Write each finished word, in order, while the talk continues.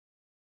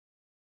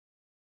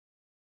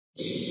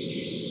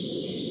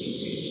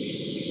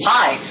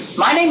Hi,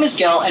 my name is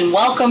Gil, and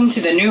welcome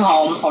to the new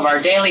home of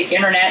our daily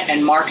internet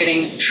and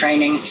marketing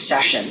training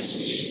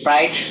sessions.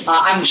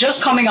 I'm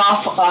just coming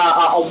off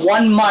a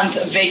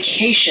 1-month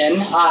vacation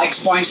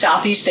exploring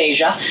Southeast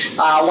Asia.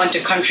 Went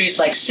to countries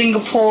like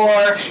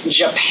Singapore,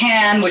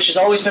 Japan, which has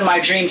always been my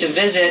dream to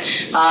visit,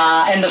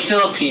 and the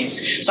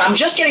Philippines. So I'm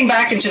just getting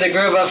back into the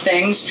groove of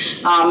things.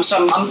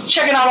 So I'm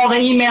checking out all the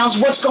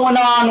emails. What's going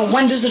on?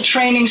 When does the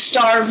training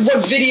start?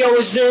 What video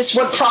is this?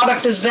 What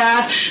product is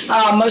that?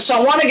 So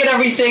I want to get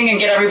everything and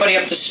get everybody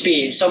up to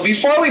speed. So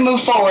before we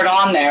move forward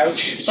on there,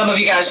 some of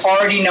you guys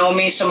already know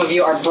me. Some of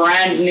you are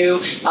brand new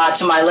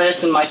to my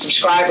list and my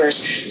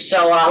subscribers.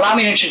 So allow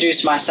me to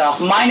introduce myself.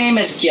 My name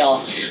is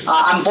Gil.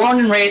 I'm born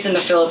and raised in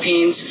the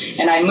Philippines,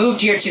 and I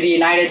moved here to the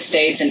United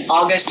States in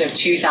August of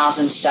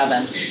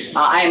 2007.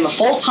 I am a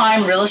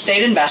full-time real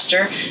estate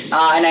investor,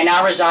 and I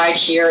now reside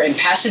here in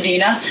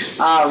Pasadena,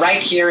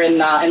 right here in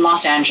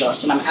Los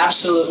Angeles, and I'm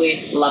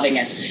absolutely loving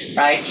it.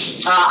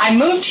 I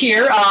moved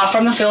here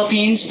from the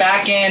Philippines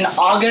back in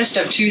August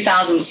of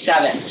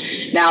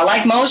 2007. Now,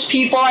 like most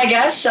people, I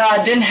guess,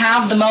 didn't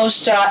have the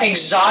most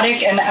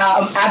exotic and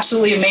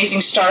absolutely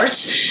amazing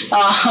starts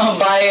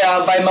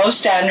by most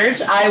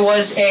standards. I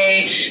was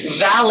a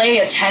valet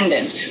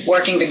attendant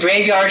working the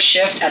graveyard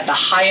shift at the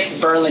Hyatt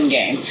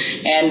Burlingame,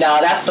 and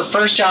that's the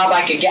first job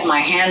I could get my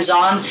hands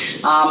on.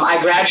 I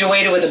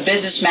graduated with a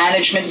business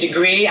management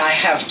degree. I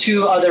have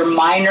 2 other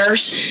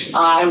minors,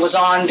 and was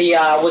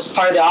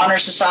part of the Honor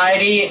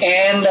Society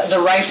and the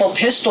Rifle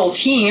Pistol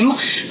team,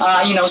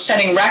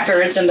 setting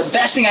records, and the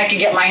best thing I could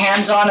get my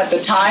hands on at the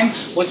time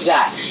was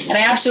that. And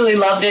I absolutely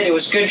loved it. It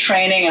was good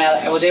training, and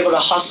I was able to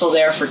hustle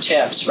there for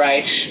tips,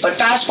 right? But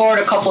fast forward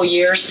a couple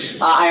years,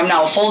 I am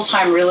now a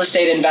full-time real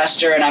estate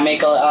investor, and I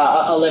make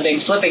a living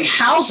flipping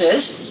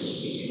houses,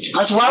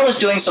 as well as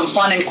doing some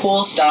fun and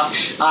cool stuff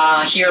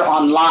here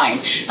online.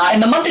 In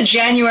the month of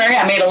January,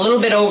 I made a little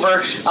bit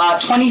over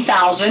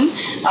 20,000,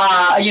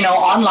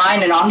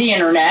 online and on the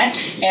internet,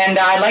 and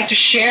I'd like to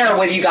share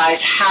with you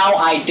guys how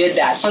I did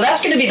that. So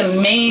that's going to be the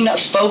main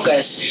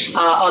focus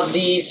of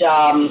these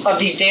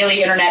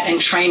daily internet and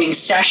training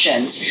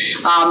sessions.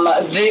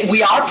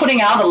 We are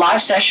putting out a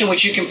live session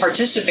which you can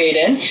participate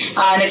in,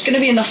 and it's going to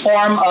be in the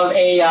form of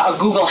a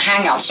Google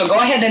Hangout. So go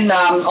ahead and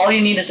all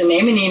you need is a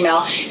name and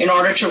email in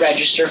order to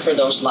register for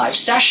those live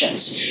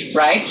sessions,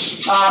 right?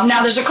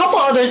 Now, there's a couple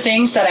other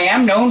things that I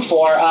am known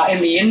for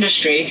in the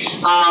industry.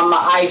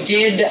 I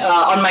did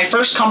on my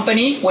first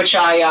company, which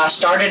I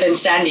started in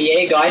San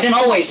Diego. I didn't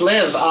always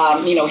live,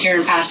 here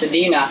in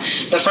Pasadena.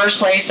 The first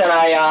place that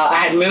I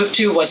had moved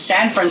to was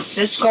San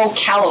Francisco,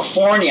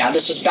 California.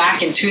 This was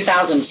back in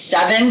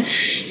 2007,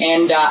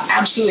 and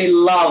absolutely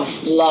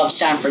love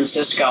San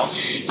Francisco.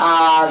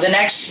 The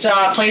next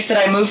place that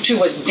I moved to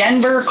was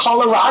Denver,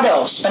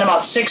 Colorado. Spent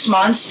about 6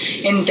 months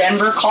in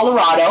Denver,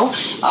 Colorado,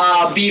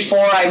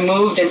 before I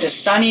moved into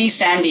sunny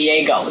San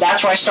Diego.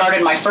 That's where I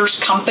started my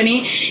first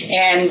company,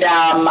 and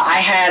I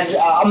had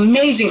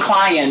amazing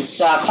clients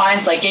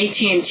like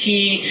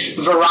AT&T,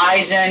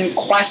 Verizon,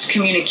 Quest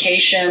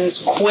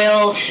Communications,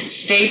 Quill,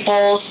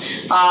 Staples,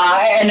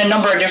 and a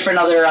number of different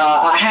other,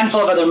 a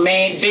handful of other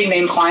big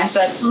name clients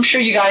that I'm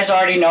sure you guys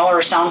already know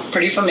or sound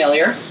pretty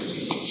familiar.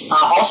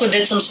 Also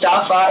did some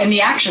stuff in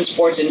the action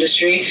sports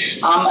industry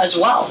as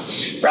well,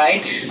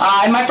 right?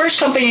 In my first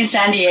company in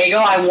San Diego,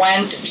 I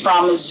went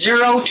from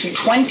 0 to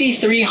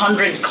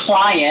 2,300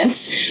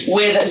 clients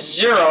with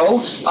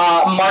 0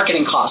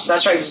 marketing costs.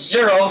 That's right,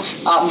 0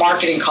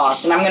 marketing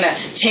costs. And I'm going to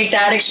take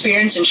that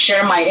experience and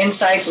share my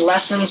insights,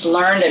 lessons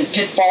learned, and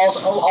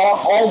pitfalls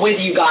all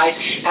with you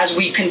guys as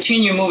we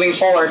continue moving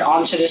forward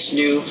onto this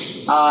new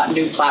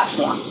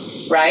platform.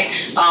 Right?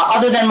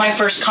 Other than my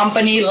first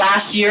company,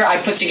 last year I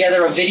put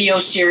together a video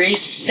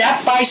series,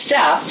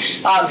 step-by-step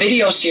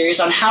video series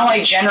on how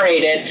I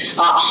generated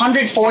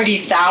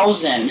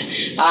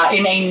 $140,000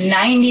 in a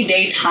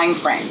 90-day time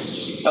frame.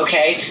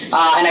 Okay?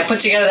 And I put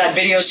together that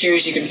video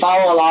series. You can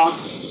follow along.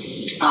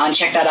 And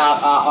check that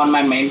out on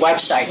my main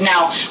website.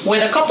 Now,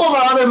 with a couple of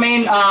our other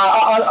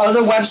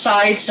other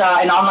websites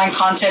and online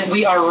content,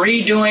 we are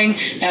redoing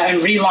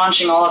and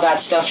relaunching all of that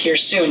stuff here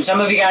soon.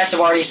 Some of you guys have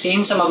already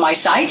seen some of my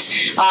sites,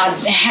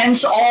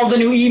 hence all the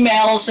new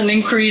emails and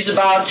inquiries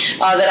about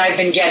that I've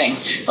been getting.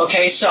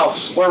 Okay, so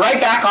we're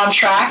right back on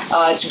track.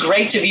 It's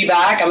great to be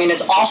back. I mean,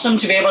 it's awesome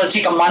to be able to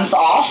take a month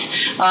off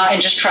and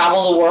just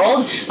travel the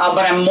world.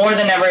 But I'm more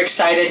than ever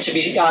excited to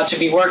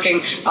be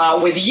working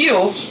with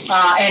you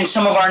and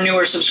some of our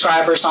newer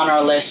subscribers on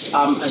our list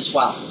as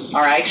well.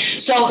 All right.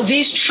 So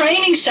these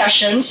training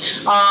sessions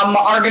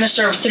are going to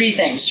serve 3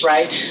 things,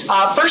 right?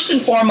 First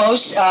and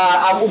foremost,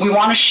 we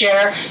want to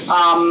share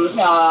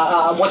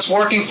what's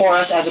working for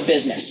us as a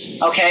business,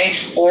 okay,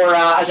 or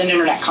as an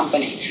internet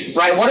company,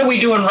 right? What are we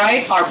doing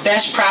right? Our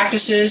best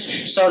practices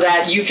so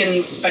that you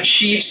can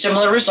achieve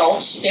similar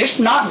results, if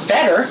not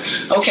better,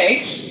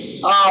 okay.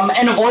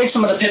 and avoid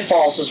some of the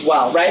pitfalls as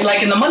well, right?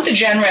 Like in the month of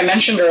January, I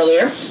mentioned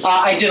earlier,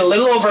 I did a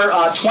little over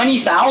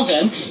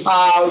 20,000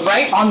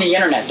 right on the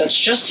internet. That's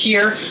just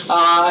here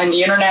in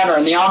the internet or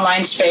in the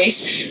online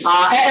space.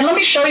 And let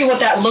me show you what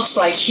that looks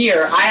like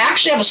here. I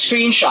actually have a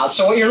screenshot.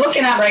 So what you're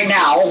looking at right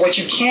now, what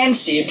you can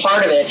see,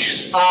 part of it,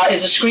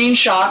 is a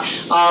screenshot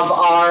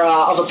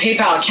of a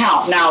PayPal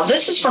account. Now,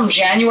 this is from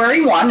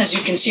January 1, as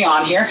you can see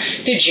on here,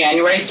 to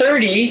January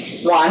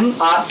 31,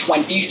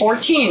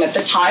 2014. At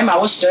the time, I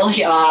was still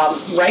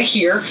right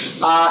here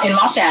in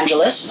Los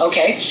Angeles,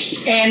 okay?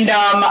 And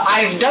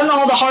I've done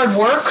all the hard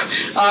work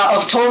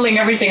of totaling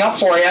everything up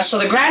for you. So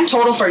the grand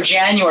total for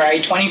January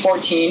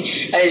 2014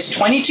 is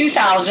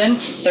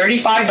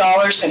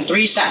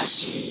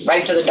 $22,035.03,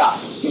 right to the dot.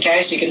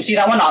 Okay, so you can see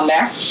that one on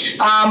there.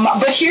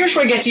 But here's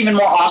where it gets even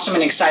more awesome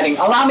and exciting.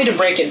 Allow me to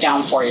break it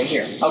down for you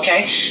here,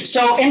 okay?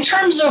 So in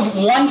terms of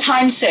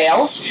one-time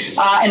sales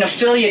and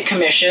affiliate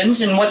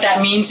commissions, and what that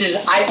means is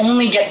I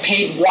only get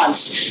paid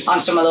once on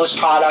some of those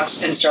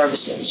products and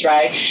services,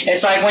 right?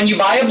 It's like when you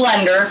buy a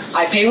blender,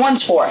 I pay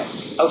once for it.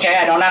 Okay,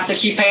 I don't have to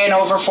keep paying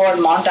over for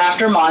it month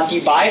after month. You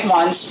buy it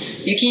once,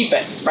 you keep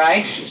it,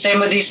 right? Same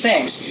with these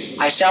things.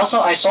 I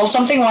sold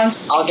something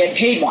once, I'll get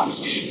paid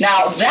once.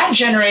 Now, that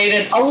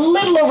generated a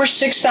little over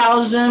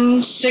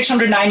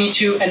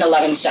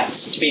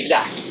 $6,692.11 to be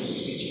exact,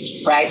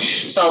 right?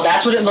 So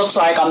that's what it looks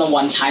like on the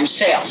one-time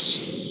sales,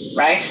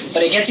 right?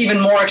 But it gets even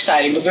more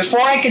exciting. But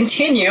before I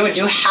continue, I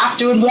do have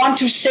to and want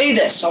to say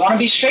this. I want to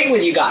be straight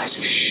with you guys.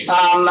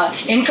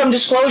 Income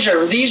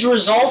disclosure, these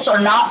results are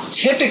not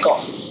typical,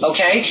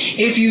 okay?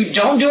 If you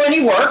don't do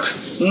any work,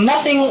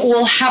 nothing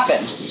will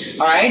happen,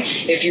 all right?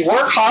 If you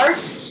work hard,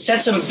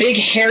 set some big,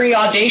 hairy,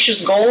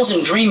 audacious goals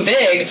and dream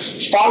big,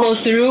 follow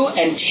through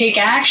and take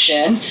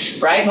action,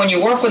 right? When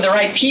you work with the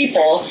right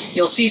people,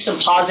 you'll see some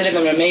positive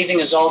and amazing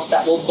results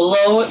that will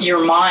blow your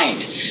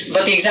mind.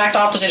 But the exact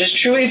opposite is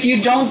true if you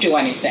don't do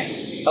anything,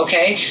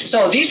 okay?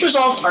 So these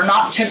results are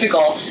not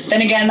typical.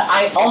 Then again,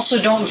 I also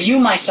don't view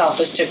myself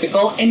as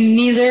typical, and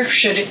neither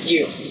should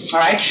you. All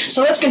right,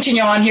 so let's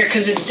continue on here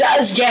because it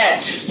does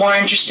get more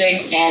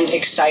interesting and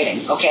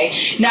exciting, okay?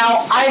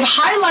 Now, I've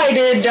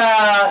highlighted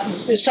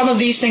some of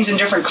these things in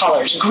different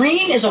colors.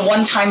 Green is a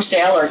one-time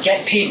sale or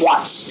get paid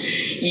once.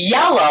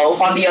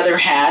 Yellow, on the other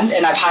hand,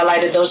 and I've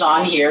highlighted those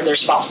on here,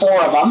 there's about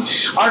 4 of them,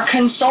 are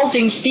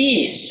consulting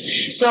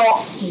fees.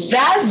 So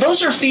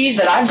those are fees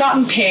that I've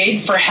gotten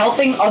paid for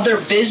helping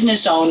other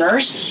business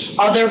owners,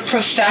 other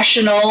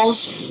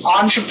professionals,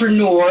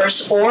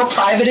 entrepreneurs, or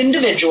private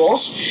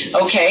individuals,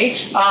 okay,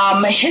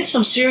 hit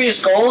some serious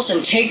goals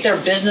and take their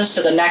business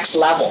to the next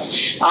level.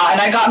 And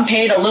I gotten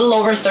paid a little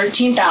over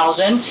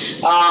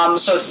 $13,000,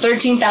 so it's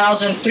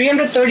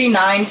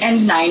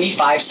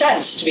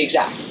 $13,339.95 to be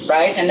exact,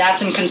 right? And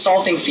that's in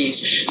consulting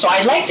fees. So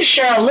I'd like to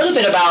share a little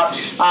bit about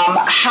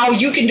how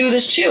you can do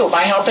this too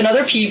by helping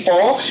other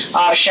people,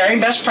 sharing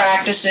best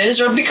practices,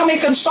 or becoming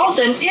a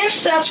consultant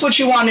if that's what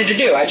you wanted to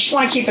do. I just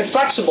want to keep it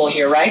flexible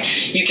here, right?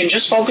 You can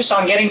just focus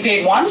on getting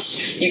paid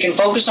once. You can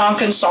focus on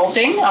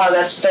consulting.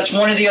 That's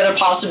one of the other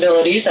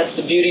possibilities. That's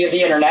the beauty of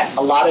the internet.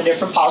 A lot of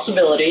different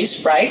possibilities,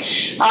 right?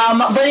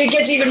 But it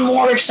gets even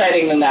more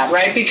exciting than that,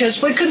 right?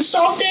 Because with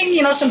consulting,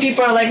 some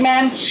people are like,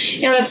 man,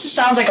 that just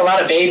sounds like a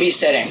lot of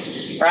babysitting.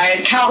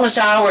 Right? Countless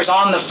hours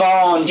on the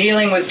phone,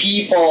 dealing with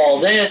people,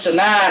 this and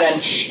that,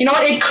 and you know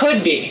what? It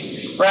could be,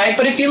 right?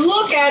 But if you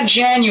look at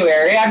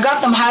January, I've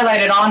got them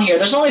highlighted on here.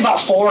 There's only about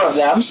 4 of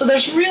them, so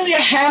there's really a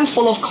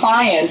handful of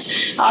clients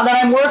that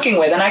I'm working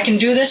with, and I can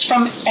do this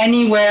from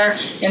anywhere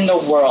in the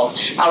world.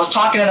 I was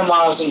talking to them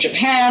while I was in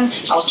Japan.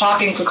 I was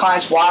talking to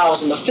clients while I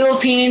was in the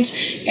Philippines,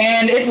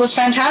 and it was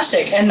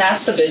fantastic. And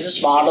that's the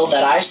business model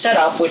that I set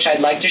up, which I'd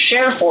like to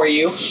share for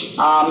you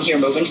here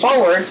moving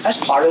forward as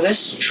part of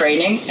this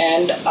training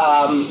and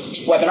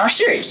webinar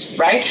series,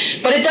 right?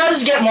 But it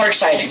does get more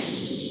exciting.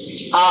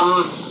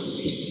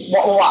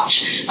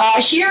 Watch.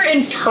 Here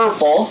in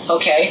purple,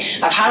 okay,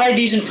 I've highlighted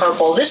these in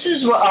purple. This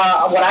is what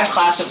I've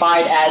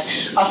classified as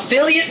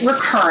affiliate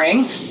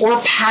recurring or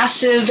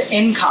passive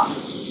income.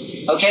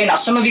 Okay, now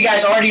some of you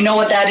guys already know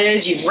what that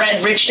is. You've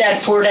read Rich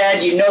Dad, Poor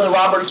Dad. You know the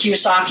Robert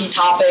Kiyosaki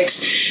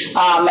topics.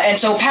 And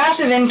so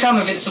passive income,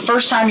 if it's the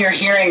first time you're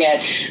hearing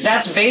it,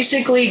 that's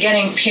basically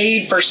getting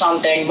paid for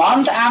something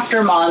month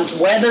after month,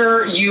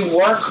 whether you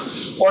work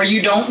or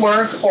you don't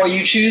work, or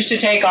you choose to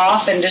take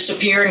off and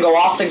disappear and go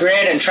off the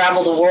grid and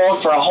travel the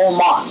world for a whole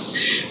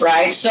month,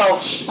 right? So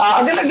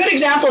a good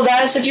example of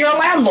that is if you're a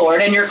landlord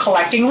and you're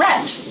collecting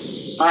rent.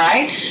 All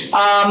right?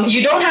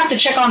 You don't have to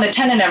check on the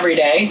tenant every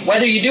day.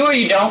 Whether you do or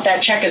you don't,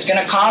 that check is going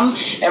to come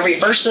every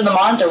first of the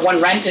month or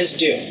when rent is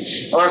due.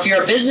 Or if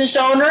you're a business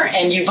owner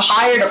and you've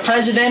hired a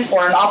president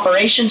or an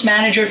operations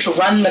manager to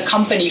run the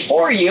company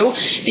for you,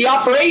 the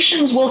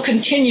operations will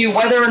continue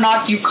whether or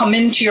not you come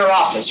into your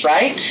office,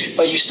 right?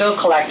 But you still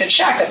collect a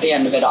check at the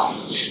end of it all.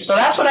 So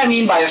that's what I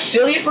mean by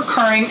affiliate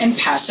recurring and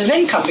passive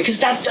income, because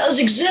that does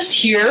exist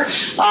here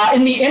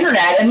in the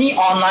internet and the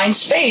online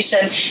space.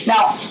 And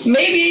now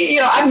maybe,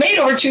 I've made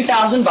over over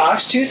 $2,000,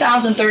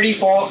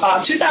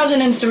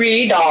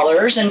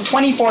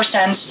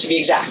 $2,003.24 to be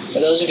exact. For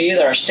those of you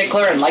that are a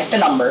stickler and like the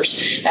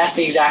numbers, that's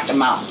the exact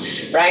amount.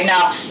 Right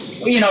now,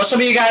 some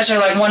of you guys are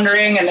like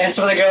wondering, and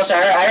some of the girls say,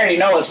 I already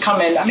know what's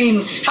coming. I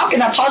mean, how can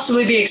that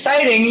possibly be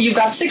exciting? You've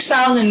got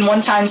 $6,000 in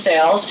one-time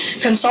sales,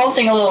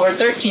 consulting a little over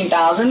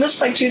 $13,000. This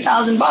is like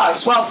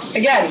 $2,000. Well,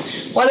 again,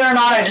 whether or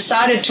not I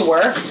decided to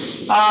work,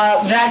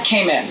 that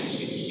came in,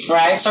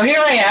 right? So here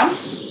I am,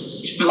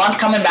 a month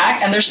coming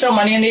back, and there's still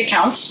money in the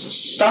accounts.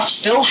 Stuff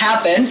still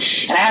happened,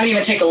 and I haven't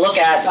even taken a look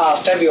at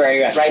February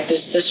yet, right?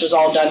 This was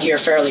all done here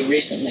fairly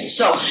recently.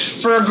 So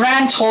for a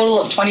grand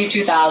total of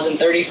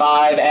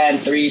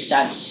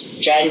 $22,035.03,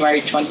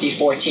 January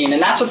 2014,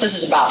 and that's what this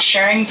is about,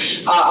 sharing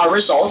our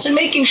results and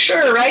making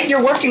sure, right,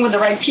 you're working with the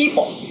right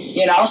people.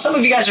 Some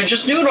of you guys are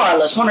just new to our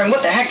list, wondering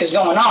what the heck is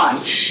going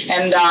on,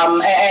 and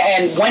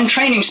when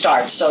training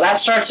starts. So that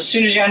starts as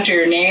soon as you enter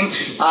your name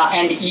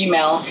and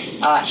email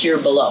here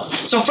below.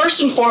 So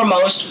first and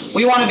foremost,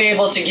 we want to be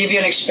able to give you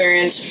an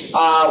experience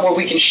where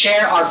we can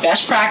share our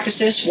best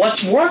practices,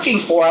 what's working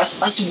for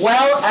us, as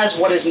well as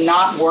what is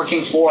not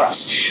working for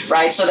us,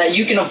 right? So that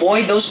you can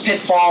avoid those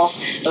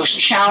pitfalls, those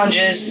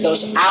challenges,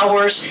 those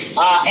hours,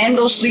 and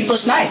those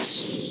sleepless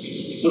nights.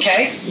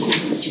 Okay,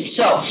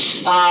 so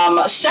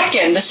the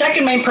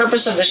second main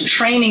purpose of this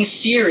training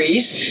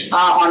series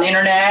on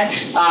internet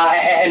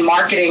and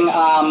marketing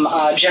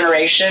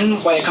generation,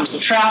 when it comes to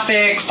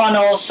traffic,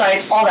 funnels,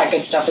 sites, all that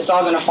good stuff, it's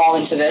all going to fall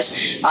into this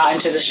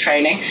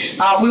training.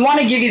 We want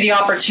to give you the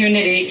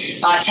opportunity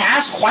to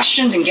ask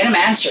questions and get them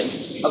answered.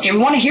 Okay, we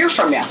want to hear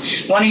from you.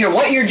 We want to hear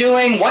what you're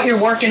doing, what you're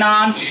working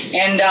on,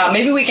 and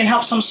maybe we can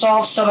help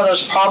solve some of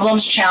those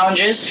problems,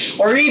 challenges,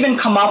 or even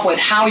come up with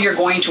how you're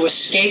going to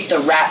escape the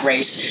rat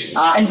race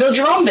and build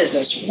your own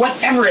business,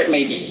 whatever it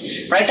may be.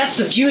 Right? That's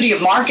the beauty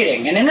of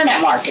marketing and internet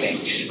marketing,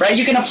 right?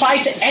 You can apply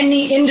it to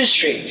any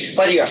industry,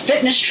 whether you're a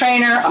fitness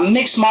trainer, a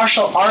mixed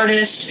martial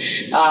artist,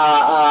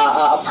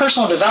 a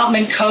personal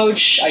development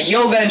coach, a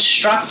yoga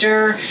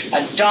instructor,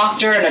 a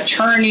doctor, an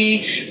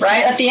attorney,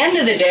 right? At the end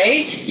of the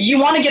day, you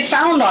want to get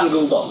found on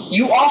Google.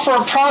 You offer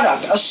a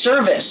product, a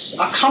service,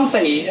 a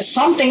company,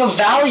 something of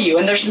value,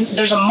 and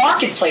there's a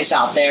marketplace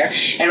out there,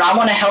 and I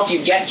want to help you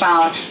get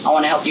found. I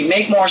want to help you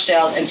make more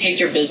sales and take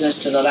your business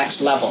to the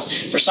next level.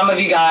 For some of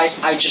you guys,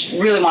 I just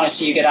really want to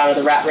see you get out of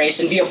the rat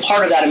race and be a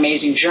part of that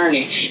amazing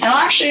journey. And I'll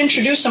actually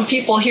introduce some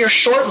people here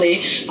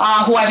shortly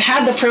who I've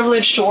had the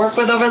privilege to work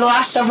with over the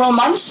last several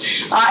months,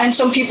 and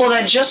some people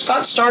that just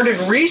got started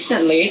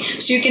recently,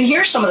 so you can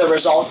hear some of the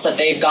results that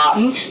they've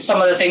gotten, some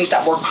of the things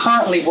that we're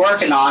currently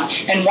working on,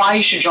 and why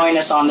you should join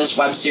us on this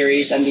web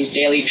series and these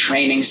daily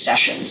training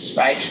sessions,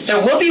 right? There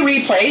will be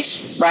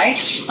replays, right?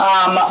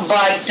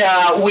 But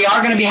we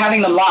are going to be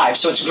having them live,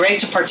 so it's great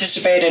to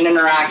participate and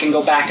interact and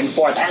go back and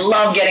forth. I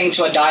love getting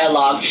to a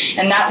dialogue,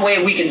 and that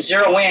way we can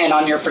zero in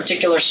on your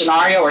particular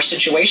scenario or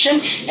situation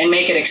and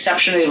make it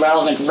exceptionally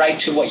relevant right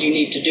to what you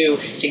need to do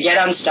to get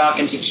unstuck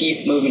and to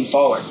keep moving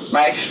forward,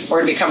 right?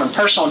 We're going to be covering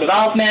personal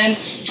development,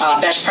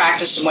 best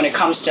practices when it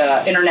comes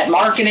to internet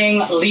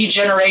marketing, lead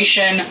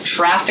generation,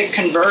 traffic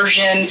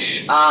conversion,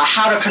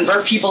 how to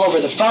convert people over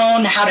the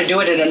phone, how to do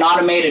it in an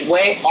automated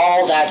way,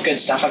 all that good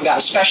stuff. I've got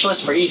a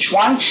specialist for each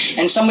one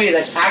and somebody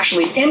that's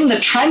actually in the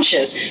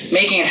trenches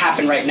making it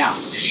happen right now.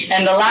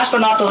 And the last but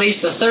not the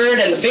least, the third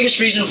and the biggest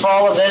reason for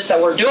all of this that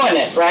we're doing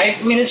it, right?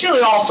 I mean, it's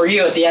really all for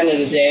you at the end of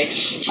the day.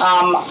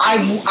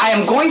 I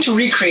am going to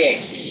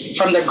recreate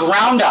from the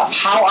ground up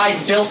how I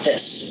built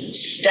this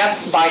step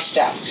by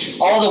step,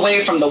 all the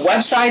way from the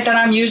website that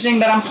I'm using,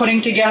 that I'm putting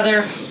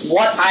together,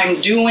 what I'm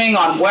doing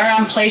on where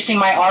I'm placing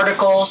my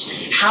articles,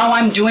 how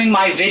I'm doing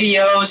my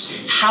videos,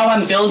 how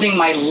I'm building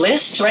my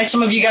list, right?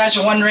 Some of you guys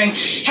are wondering,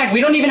 heck, we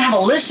don't even have a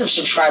list of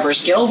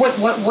subscribers, Gil. What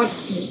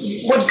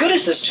good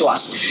is this to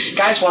us?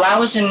 Guys, while I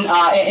was in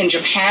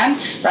Japan,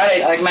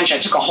 right, like I mentioned,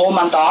 I took a whole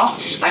month off.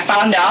 I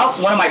found out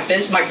one of my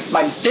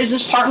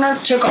business partner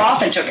took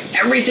off and took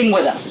everything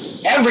with him.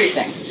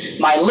 Everything.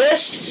 My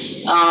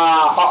list,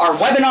 our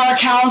webinar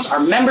accounts, our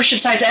membership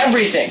sites,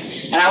 everything.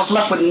 And I was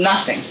left with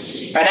nothing,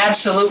 right?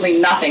 Absolutely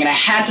nothing. And I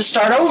had to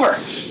start over.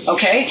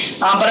 Okay,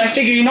 but I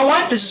figured, you know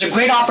what? This is a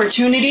great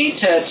opportunity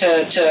to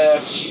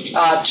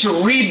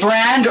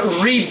rebrand,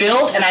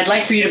 rebuild, and I'd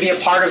like for you to be a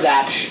part of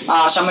that.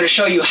 So I'm going to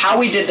show you how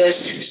we did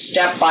this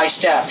step by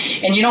step.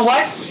 And you know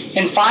what?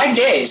 In 5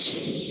 days,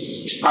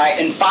 all right,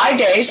 in 5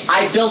 days,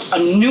 I built a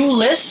new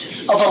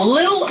list of a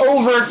little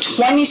over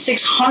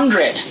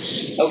 2,600.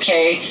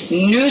 Okay,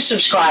 new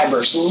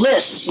subscribers,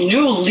 lists,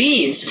 new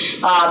leads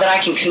that I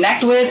can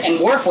connect with and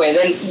work with.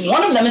 And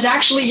one of them is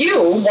actually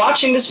you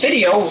watching this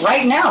video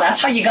right now. That's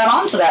how you got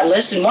onto that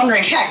list and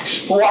wondering, heck,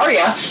 who are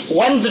you?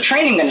 When's the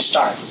training going to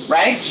start,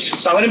 right?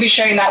 So I'm going to be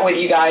sharing that with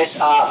you guys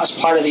as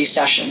part of these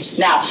sessions.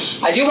 Now,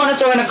 I do want to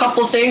throw in a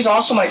couple of things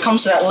also when it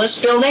comes to that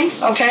list building,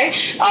 okay?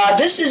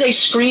 This is a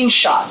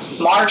screenshot,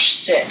 March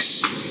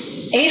 6th.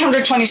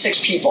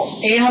 826 people,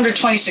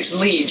 826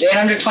 leads,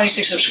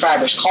 826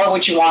 subscribers, call it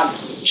what you want,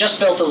 just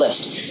built a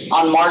list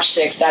on March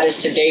 6th. That is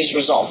today's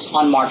results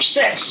on March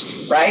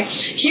 6th, right?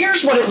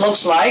 Here's what it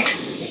looks like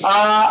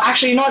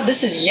Actually, you know what?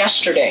 This is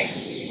yesterday,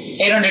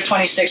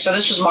 826. So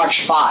this was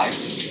March 5.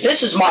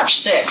 This is March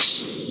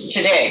 6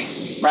 today,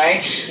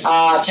 right?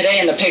 Today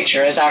in the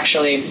picture, it's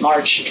actually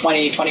March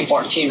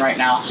 2014 right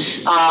now.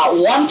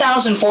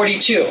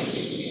 1,042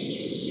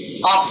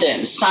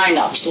 opt-ins,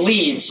 sign-ups,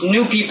 leads,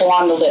 new people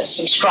on the list,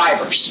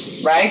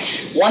 subscribers, right?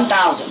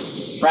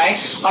 1,000, right?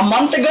 A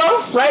month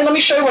ago, right? Let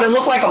me show you what it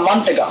looked like a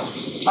month ago.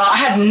 I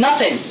had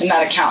nothing in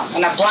that account,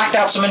 and I blacked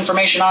out some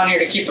information on here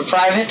to keep it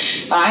private.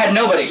 I had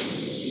nobody,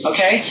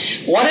 okay?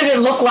 What did it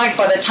look like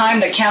by the time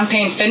the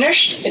campaign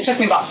finished? It took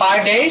me about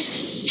 5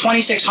 days,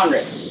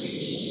 2,600.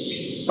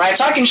 Right,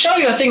 so I can show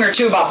you a thing or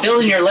two about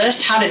building your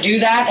list, how to do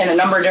that, and a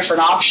number of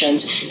different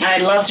options, and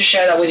I'd love to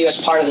share that with you as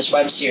part of this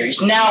web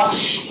series. Now,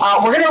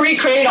 we're going to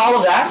recreate all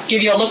of that,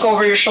 give you a look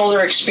over your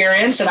shoulder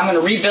experience, and I'm going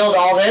to rebuild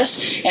all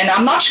this, and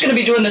I'm not just going to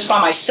be doing this by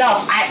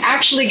myself. I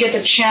actually get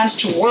the chance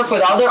to work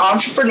with other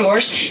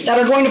entrepreneurs that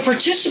are going to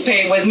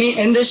participate with me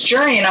in this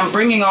journey, and I'm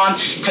bringing on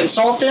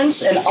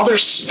consultants and other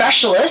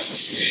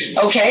specialists,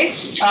 okay,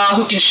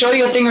 who can show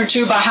you a thing or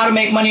two about how to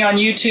make money on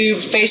YouTube,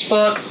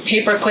 Facebook,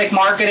 pay-per-click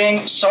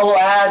marketing, solo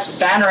ads,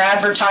 banner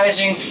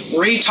advertising,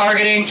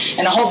 retargeting,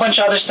 and a whole bunch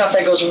of other stuff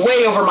that goes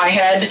way over my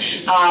head.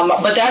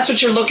 But that's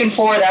what you're looking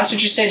for. That's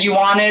what you said you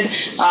wanted.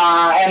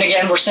 And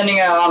again, we're sending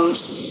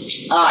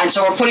and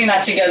so we're putting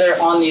that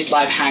together on these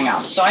live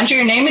hangouts. So enter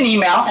your name and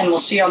email, and we'll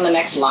see you on the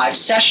next live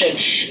session.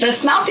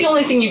 That's not the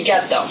only thing you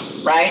get, though,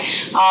 right?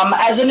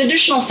 As an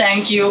additional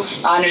thank you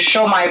and to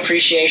show my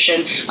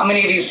appreciation, I'm going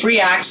to give you free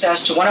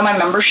access to one of my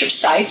membership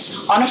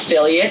sites on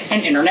affiliate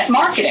and internet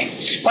marketing.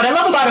 What I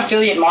love about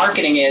affiliate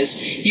marketing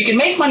is you can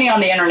make money on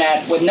the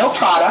internet with no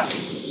product,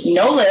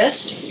 no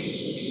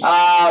list,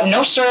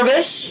 no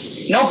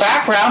service, no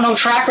background, no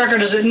track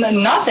record,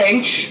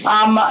 nothing,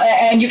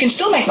 and you can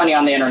still make money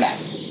on the internet.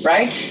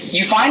 Right?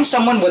 You find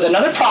someone with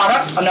another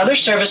product, another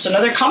service,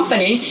 another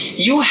company,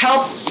 you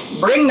help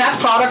bring that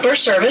product or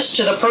service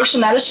to the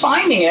person that is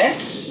finding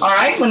it. All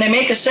right? When they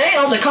make a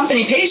sale, the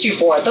company pays you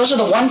for it. Those are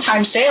the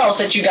one-time sales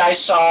that you guys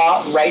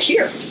saw right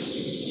here.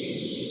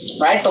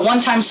 Right? The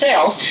one-time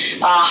sales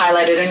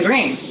highlighted in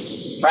green.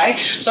 Right?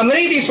 So I'm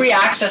going to give you free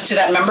access to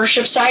that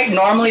membership site.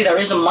 Normally there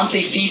is a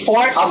monthly fee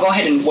for it. I'll go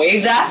ahead and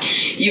waive that.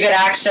 You get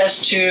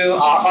access to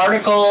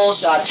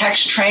articles,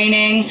 text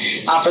training.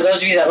 For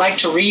those of you that like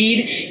to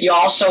read, you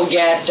also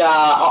get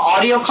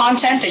audio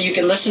content that you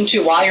can listen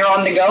to while you're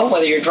on the go,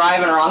 whether you're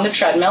driving or on the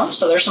treadmill.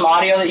 So there's some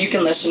audio that you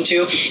can listen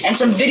to, and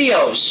some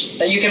videos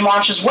that you can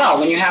watch as well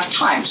when you have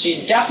time. So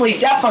you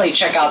definitely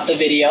check out the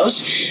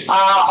videos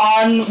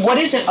on what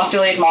is it,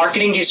 affiliate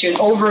marketing. Gives you an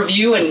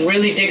overview and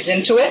really digs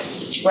into it.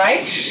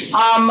 Right?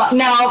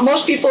 Now,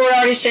 most people are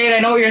already saying, I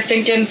know what you're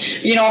thinking,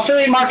 you know,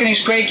 affiliate marketing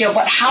is great, Gil,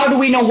 but how do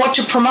we know what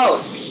to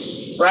promote?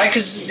 Right?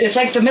 Because it's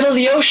like the middle of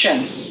the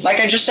ocean.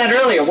 Like I just said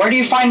earlier, where do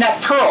you find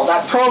that pearl?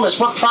 That pearl is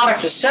what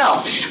product to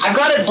sell. I've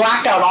got it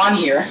blacked out on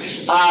here.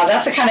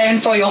 That's the kind of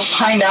info you'll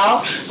find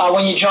out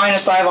when you join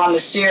us live on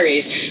this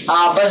series.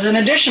 But as an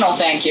additional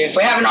thank you, if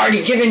we haven't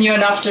already given you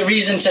enough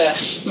reason to,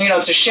 you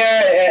know, to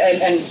share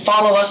and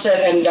follow us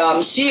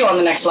and see you on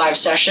the next live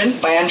session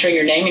by entering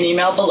your name and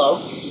email below.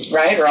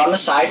 Right, or on the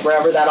site,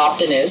 wherever that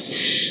opt-in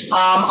is.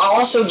 I'll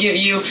also give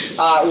you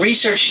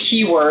research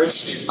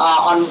keywords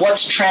on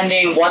what's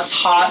trending, what's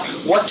hot,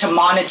 what to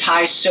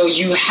monetize, so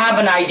you have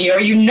an idea, or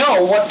you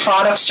know what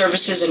product,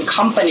 services, and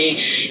company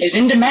is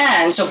in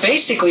demand, so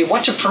basically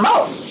what to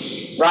promote.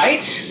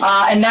 Right?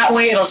 And that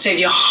way it'll save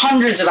you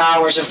hundreds of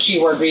hours of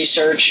keyword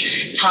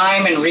research,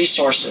 time, and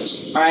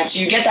resources. All right?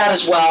 So you get that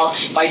as well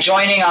by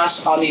joining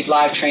us on these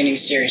live training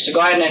series. So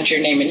go ahead and enter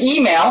your name and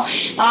email.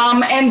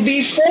 And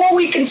before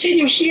we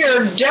continue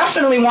here,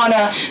 definitely want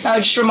to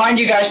just remind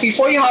you guys,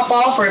 before you hop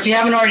off, or if you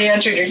haven't already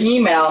entered your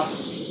email,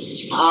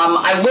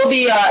 I will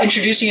be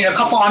introducing you to a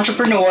couple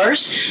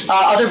entrepreneurs,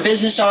 other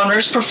business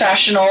owners,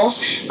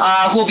 professionals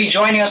who will be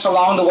joining us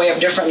along the way of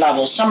different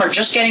levels. Some are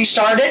just getting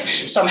started.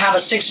 Some have a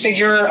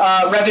six-figure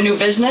revenue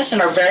business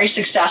and are very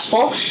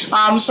successful.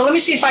 So let me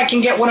see if I can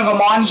get one of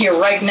them on here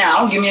right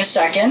now. Give me a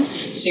second.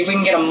 See if we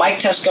can get a mic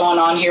test going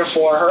on here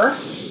for her.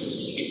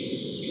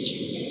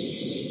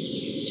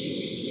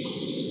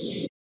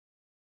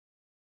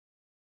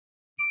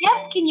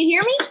 Yep, can you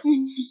hear me?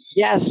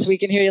 Yes, we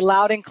can hear you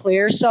loud and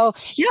clear. So,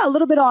 yeah, a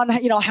little bit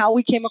on, you know, how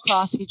we came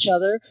across each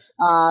other.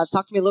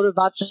 Talk to me a little bit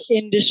about the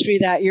industry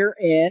that you're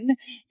in,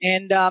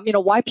 and you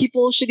know, why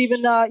people should even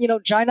you know,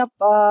 join up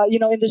you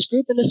know, in this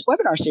group, in this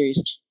webinar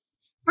series.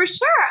 For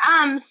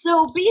sure.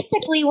 So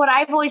basically what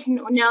I've always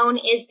known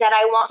is that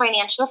I want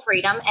financial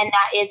freedom, and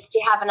that is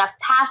to have enough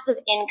passive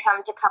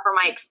income to cover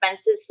my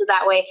expenses, so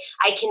that way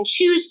I can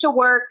choose to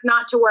work,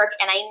 not to work,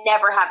 and I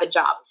never have a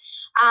job.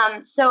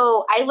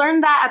 So I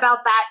learned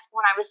about that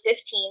when I was 15,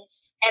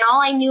 and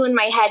all I knew in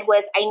my head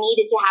was I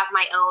needed to have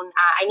my own,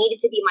 I needed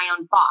to be my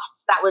own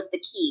boss. That was the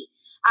key.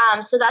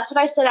 So that's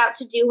what I set out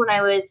to do when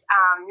I was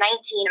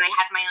 19 and I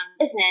had my own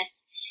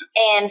business.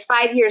 And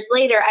 5 years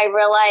later, I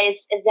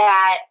realized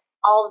that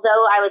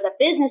although I was a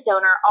business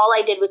owner, all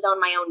I did was own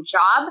my own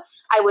job.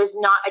 I was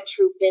not a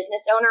true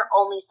business owner,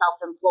 only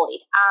self-employed.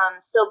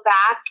 So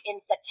back in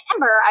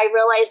September, I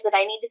realized that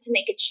I needed to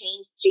make a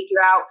change,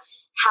 figure out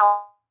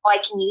how I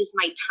can use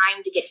my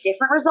time to get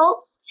different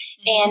results.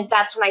 And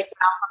that's when I set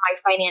off on my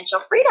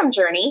financial freedom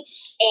journey.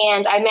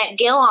 And I met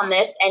Gil on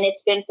this, and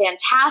it's been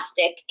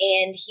fantastic.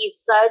 And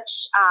he's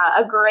such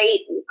a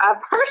great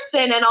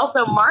person and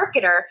also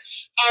marketer,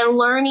 and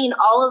learning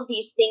all of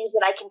these things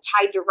that I can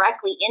tie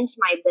directly into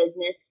my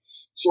business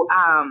to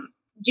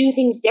do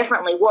things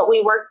differently. What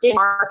we worked in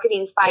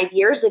marketing 5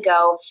 years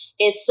ago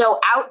is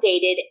so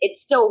outdated.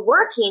 It's still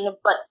working,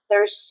 but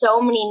there's so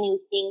many new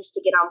things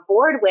to get on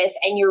board with,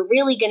 and you're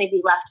really going to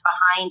be left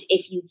behind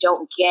if you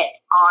don't get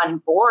on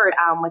board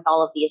with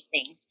all of these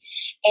things.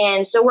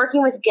 And so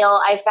working with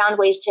Gil, I found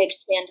ways to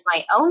expand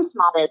my own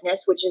small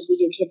business, which is we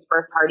do kids'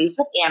 birth parties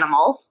with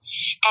animals,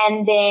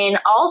 and then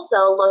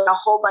also look at a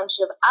whole bunch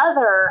of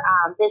other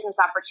business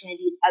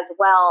opportunities as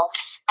well.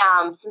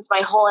 Since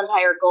my whole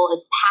entire goal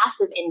is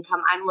passive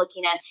income, I'm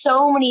looking at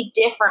so many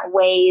different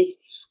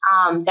ways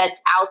that's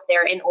out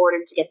there in order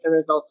to get the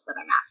results that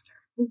I'm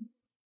after.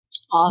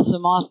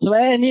 Awesome.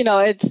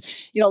 And,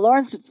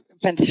 Lauren's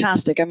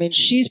fantastic. I mean,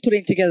 she's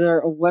putting together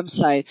a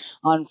website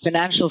on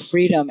financial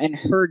freedom and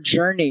her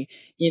journey,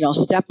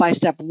 step by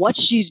step, what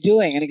she's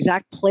doing, an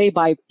exact play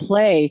by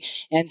play.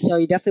 And so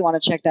you definitely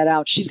want to check that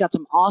out. She's got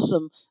some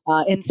awesome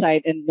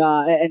insight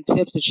and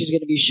tips that she's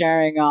going to be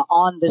sharing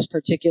on this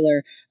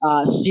particular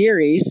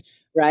series.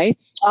 Right.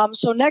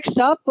 So next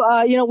up,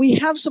 we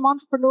have some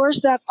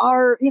entrepreneurs that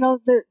are,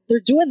 they're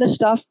doing this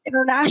stuff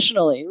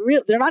internationally.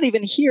 They're not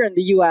even here in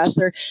the U.S.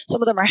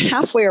 Some of them are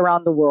halfway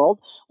around the world.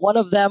 One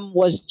of them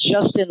was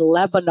just in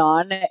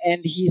Lebanon,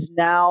 and he's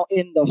now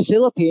in the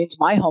Philippines,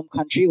 my home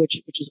country,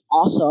 which is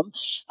awesome.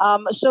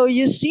 So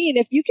Yassine,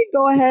 if you can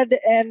go ahead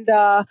and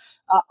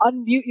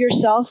unmute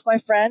yourself, my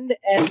friend,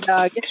 and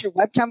get your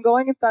webcam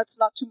going, if that's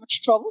not too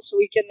much trouble, so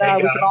we can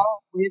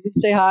all wave and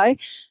say hi.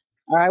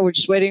 All right, we're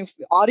just waiting.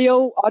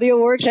 Audio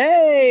works.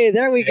 Hey,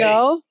 there we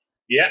go.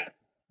 Yeah.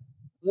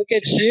 Look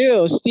at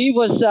you. Steve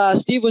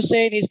was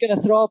saying he's going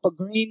to throw up a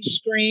green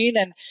screen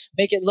and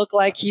make it look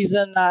like he's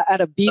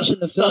at a beach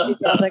in the Philippines.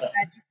 I was like,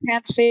 man, you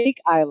can't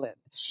fake island.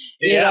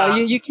 Yeah.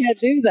 You can't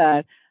do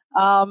that.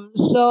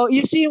 So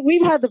you see,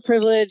 we've had the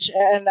privilege,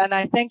 and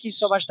I thank you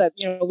so much that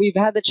we've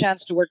had the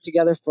chance to work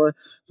together for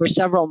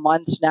several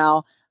months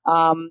now.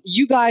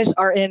 You guys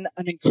are in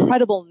an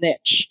incredible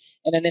niche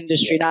in an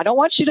industry. Now, I don't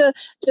want you to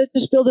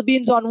spill the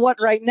beans on what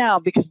right now,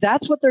 because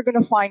that's what they're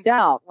going to find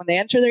out when they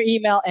enter their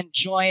email and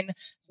join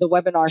the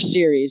webinar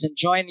series and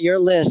join your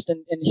list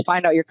and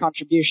find out your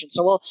contribution.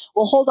 So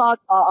we'll hold on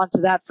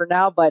to that for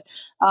now. But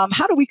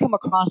how do we come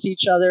across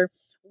each other?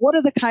 What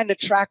are the kind of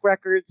track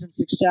records and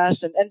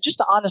success and just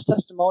the honest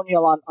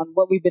testimonial on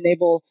what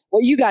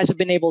you guys have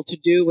been able to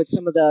do with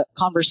some of the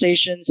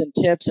conversations and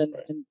tips and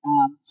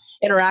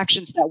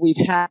interactions that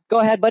we've had? Go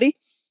ahead, buddy.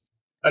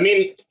 I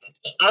mean,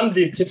 I'm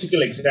the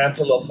typical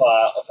example of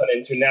an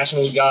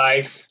international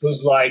guy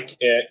who's like,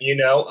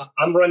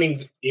 I'm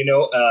running,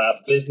 a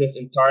business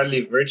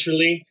entirely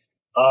virtually.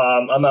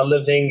 I'm a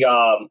living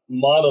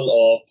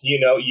model of,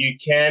 you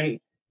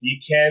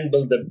can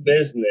build a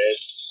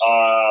business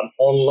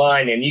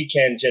online, and you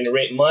can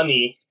generate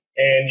money,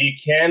 and you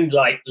can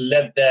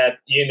let that,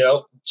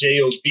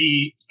 job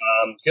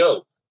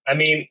go. I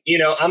mean,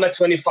 I'm at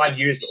 25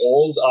 years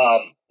old.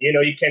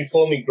 You can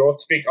call me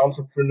growth freak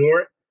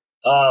entrepreneur.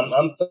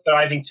 I'm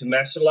thriving to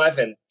master life,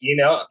 and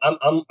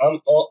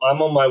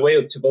I'm on my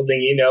way to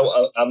building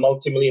a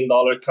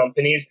multi-million-dollar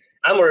companies.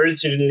 I'm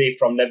originally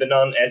from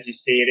Lebanon, as you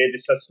stated.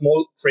 It's a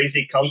small,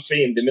 crazy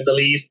country in the Middle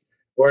East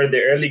where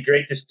the early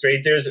greatest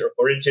traders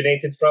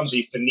originated from,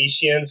 the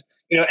Phoenicians.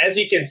 As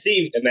you can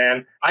see,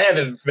 man, I have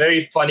a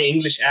very funny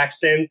English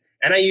accent,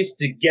 and I used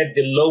to get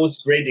the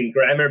lowest grade in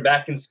grammar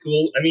back in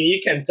school. I mean,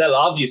 you can tell,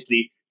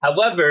 obviously.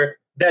 However,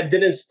 that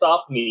didn't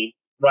stop me,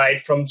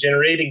 right, from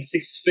generating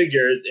six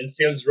figures in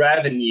sales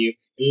revenue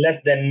in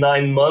less than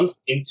 9 months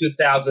in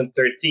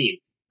 2013.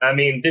 I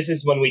mean, this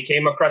is when we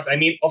came across. I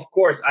mean, of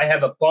course, I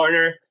have a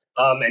partner,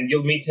 and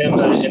you'll meet him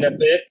in a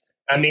bit.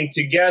 I mean,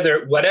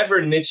 together, whatever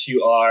niche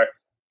you are,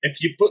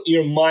 if you put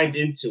your mind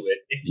into it,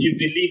 if you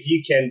believe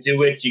you can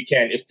do it, you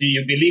can. If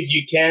you believe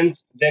you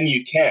can't, then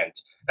you can't.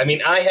 I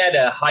mean, I had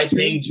a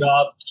high-paying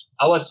job.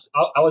 I was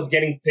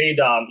getting paid,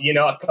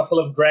 a couple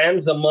of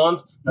 $grand a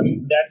month. I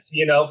mean, that's,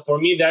 for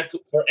me, that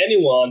for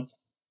anyone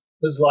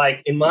who's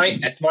like at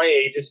my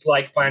age, it's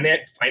like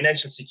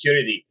financial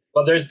security.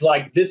 But there's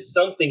like this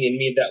something in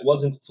me that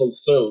wasn't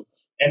fulfilled.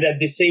 And at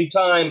the same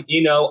time,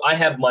 I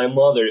have my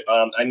mother.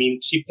 I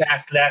mean, she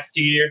passed last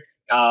year,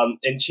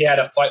 and she had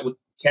a fight with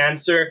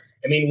cancer.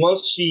 I mean,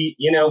 once she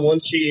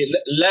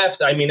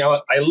left, I mean,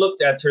 I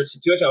looked at her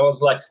situation. I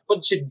was like,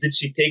 what did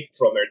she take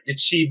from her? Did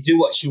she do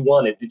what she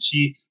wanted? Did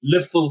she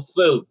live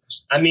fulfilled?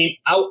 I mean,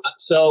 I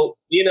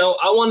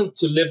wanted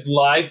to live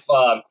life,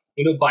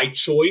 by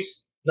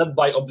choice, not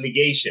by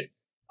obligation.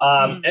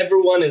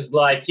 Everyone is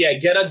like, yeah,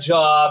 get a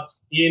job,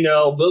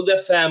 build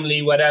a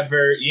family,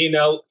 whatever,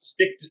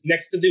 stick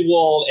next to the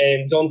wall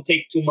and don't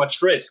take too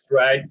much risk,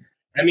 right?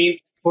 I mean,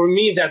 for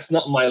me, that's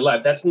not my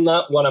life. That's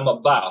not what I'm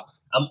about.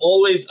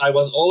 I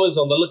was always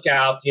on the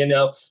lookout,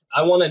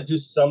 I want to do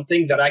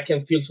something that I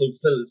can feel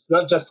fulfilled. It's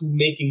not just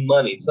making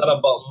money. It's not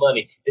about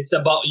money. It's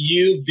about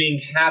you being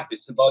happy.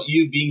 It's about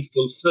you being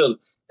fulfilled.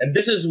 And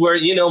this is where,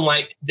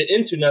 the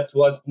internet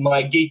was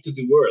my gate to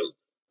the world,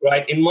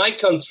 right? In my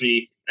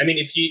country, I mean,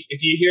 if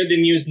you hear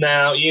the news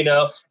now,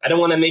 I don't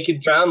want to make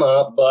it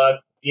drama,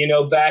 but,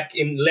 back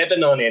in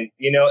Lebanon and,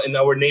 in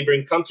our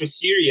neighboring country,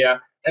 Syria,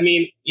 I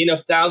mean,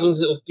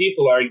 thousands of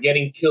people are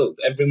getting killed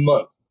every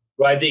month,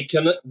 right? The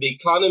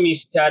economy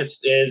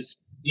status is,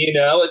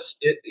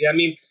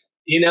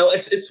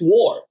 it's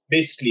war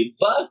basically.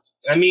 But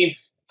I mean,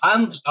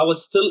 I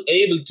was still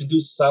able to do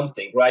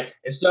something, right?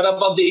 It's not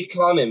about the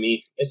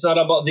economy. It's not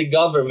about the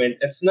government.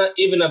 It's not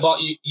even about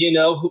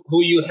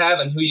who you have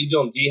and who you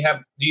don't. Do you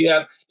have?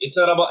 It's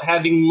not about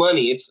having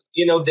money. It's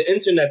the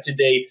internet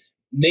today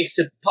makes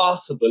it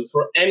possible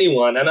for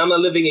anyone. And I'm a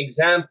living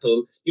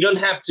example. You don't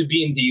have to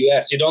be in the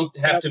US. You don't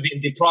have to be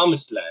in the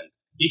promised land.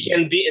 You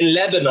can be in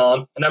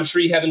Lebanon, and I'm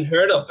sure you haven't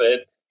heard of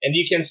it, and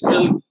you can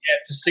still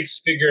get to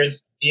six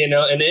figures, in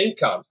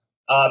income.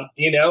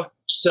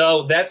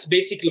 So that's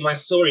basically my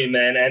story,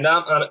 man. And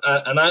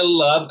I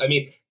love. I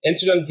mean,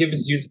 internet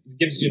gives you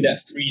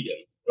that freedom,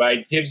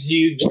 right? Gives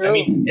you. I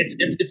mean,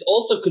 it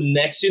also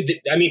connects you.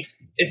 I mean,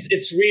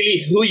 it's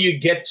really who you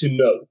get to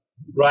know,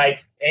 right?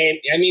 And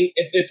I mean,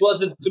 if it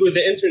wasn't through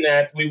the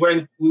internet, we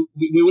wouldn't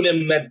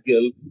have met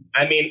Gil.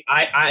 I mean,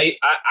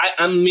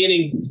 I'm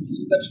meeting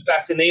such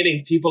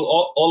fascinating people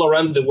all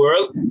around the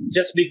world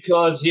just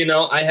because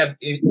I have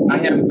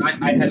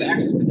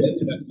access to the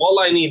internet.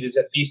 All I need is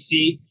a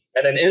PC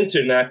and an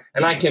internet,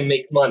 and I can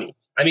make money.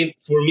 I mean,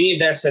 for me,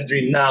 that's a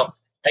dream. Now,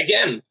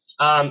 again,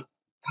 have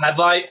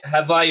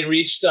I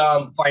reached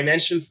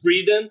financial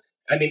freedom?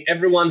 I mean,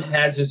 everyone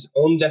has his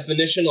own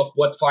definition of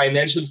what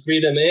financial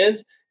freedom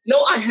is.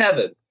 No, I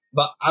haven't.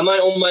 But am I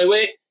on my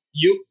way?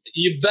 You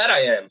bet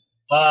I am.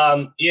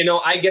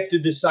 I get to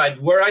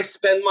decide where I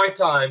spend my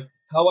time,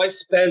 how I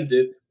spend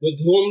it, with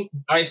whom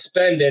I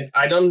spend it.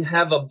 I don't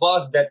have a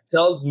boss that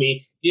tells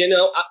me,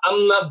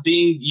 I'm not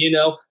being,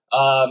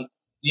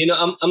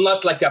 I'm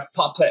not like a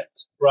puppet,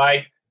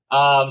 right?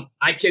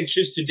 I can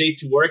choose today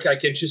to work. I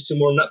can choose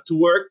tomorrow not to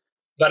work.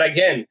 But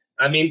again,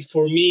 I mean,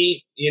 for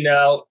me,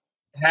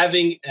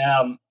 having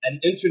an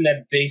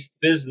internet-based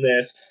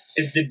business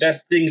is the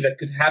best thing that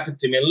could happen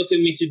to me. And look at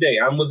me today.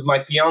 I'm with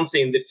my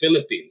fiance in the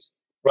Philippines,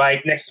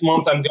 right? Next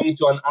month, I'm going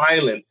to an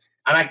island.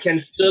 And I can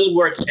still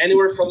work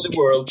anywhere from the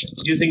world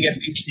using a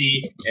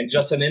PC and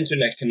just an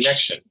internet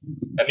connection.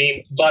 I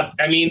mean,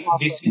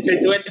 the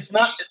secret to it, it's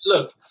not,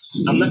 look,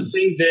 I'm not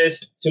saying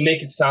this to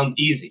make it sound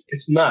easy.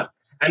 It's not.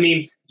 I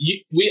mean,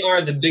 we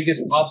are the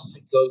biggest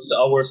obstacles to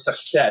our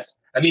success.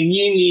 I mean,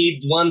 you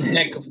need one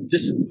heck of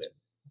discipline.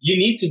 You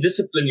need to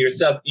discipline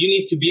yourself. You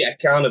need to be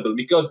accountable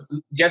because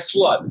guess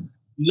what?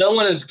 No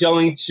one is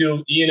going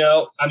to,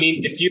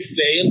 if you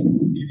fail,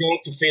 you're going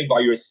to fail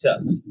by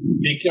yourself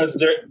because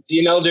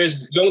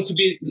there's going to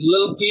be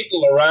little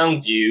people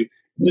around you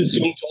who's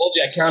going to hold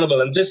you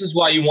accountable. And this is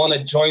why you want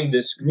to join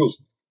this group.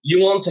 You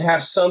want to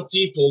have some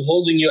people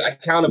holding you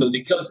accountable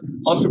because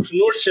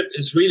entrepreneurship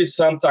is really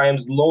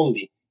sometimes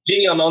lonely.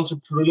 Being an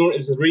entrepreneur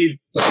is really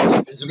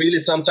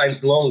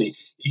sometimes lonely.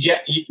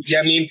 You're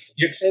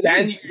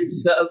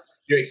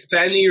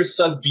expanding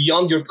yourself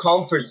beyond your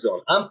comfort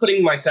zone. I'm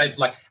putting myself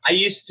I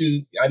used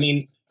to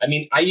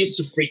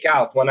freak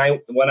out when I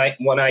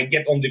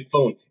get on the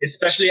phone,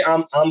 especially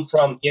I'm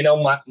from,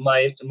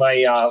 my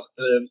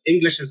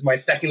English is my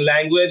second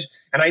language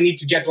and I need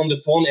to get on the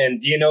phone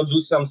and, do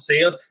some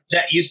sales.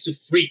 That used to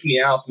freak me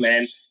out,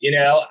 man.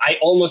 I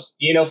almost,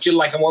 feel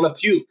like I want to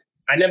puke.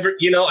 I never,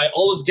 I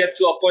always get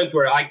to a point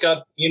where I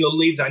got,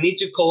 leads I need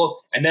to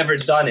call. I never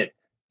done it.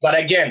 But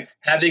again,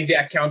 having the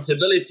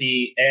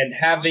accountability and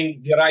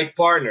having the right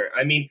partner.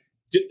 I mean,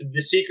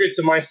 the secret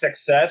to my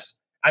success.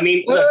 I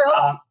mean, look,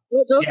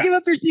 don't give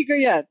up your secret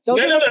yet. No.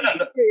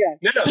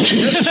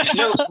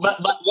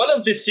 But one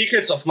of the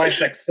secrets of my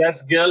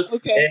success, Gil,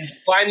 is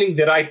finding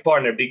the right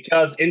partner.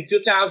 Because in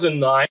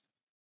 2009,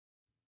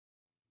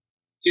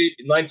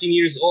 19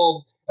 years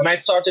old, when I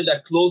started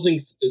a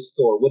clothing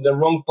store with the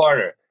wrong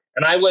partner,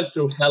 and I went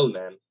through hell,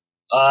 man.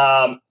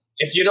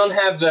 If you don't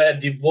have a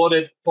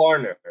devoted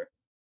partner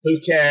who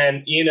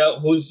can,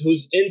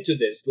 who's into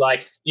this,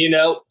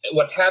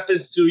 what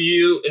happens to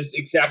you is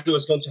exactly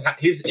what's going to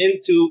happen. He's in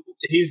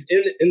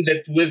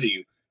that with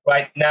you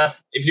right now.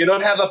 If you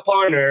don't have a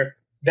partner,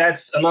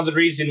 that's another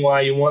reason why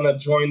you want to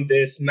join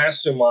this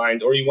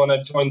mastermind or you want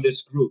to join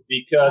this group,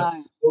 because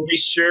we'll be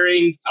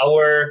sharing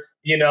our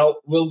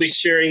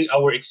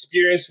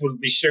experience. We'll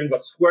be sharing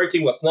what's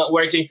working, what's not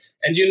working.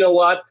 And you know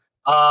what?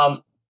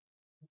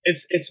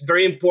 It's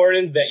very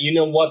important that you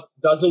know what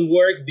doesn't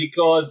work,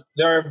 because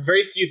there are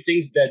very few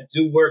things that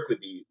do work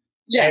with you.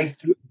 Yeah. And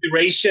through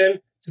iteration,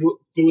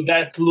 through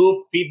that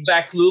loop,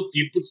 feedback loop,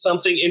 you put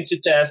something into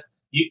test,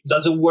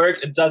 does it work?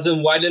 It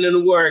doesn't. Why didn't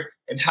it work?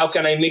 And how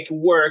can I make it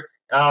work?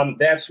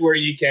 That's where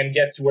you can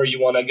get to where you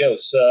want to go.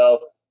 So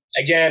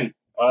again,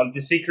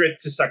 the secret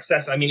to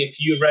success. I mean, if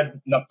you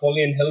read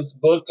Napoleon Hill's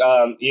book,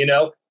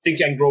 Think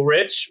and Grow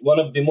Rich, one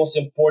of the most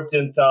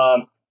important,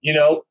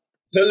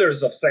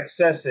 pillars of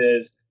success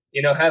is,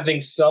 having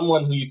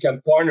someone who you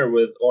can partner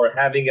with or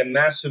having a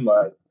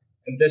mastermind.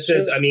 And this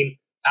is, I mean,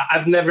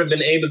 I've never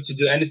been able to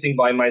do anything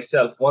by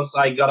myself. Once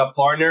I got a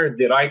partner,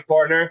 the right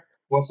partner,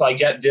 once I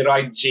get the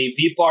right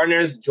JV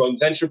partners, joint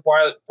venture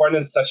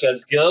partners such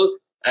as Gil,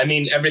 I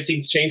mean,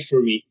 everything changed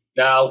for me.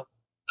 Now,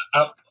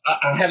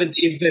 I haven't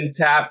even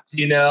tapped,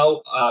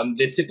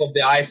 the tip of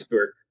the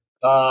iceberg.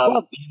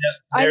 Well,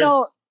 I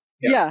know.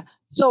 Yeah.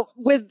 So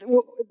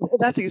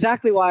that's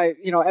exactly why,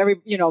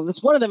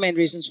 that's one of the main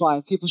reasons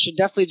why people should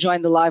definitely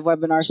join the live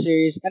webinar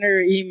series,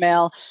 enter your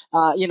email,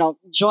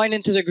 join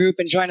into the group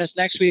and join us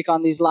next week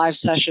on these live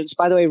sessions.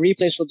 By the way,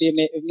 replays will be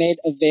made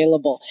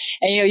available.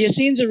 And,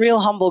 Yassine's a real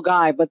humble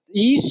guy, but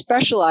he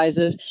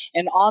specializes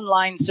in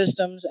online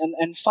systems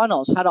and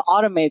funnels, how to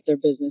automate their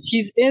business.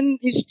 He's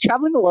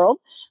traveling the world.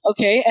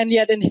 Okay. And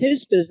yet in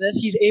his business,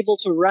 he's able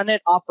to run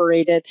it,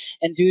 operate it,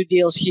 and do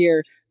deals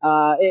here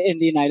in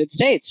the United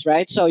States,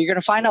 right? So you're going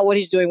to find out what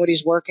he's doing, what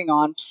he's working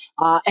on,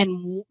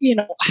 and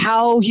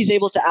how he's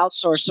able to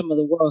outsource some of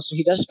the work. So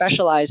he does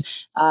specialize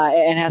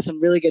and has some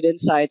really good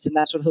insights, and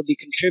that's what he'll be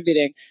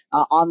contributing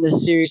on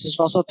this series as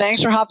well. So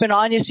thanks for hopping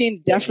on,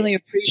 Yassine. Definitely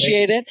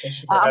appreciate it.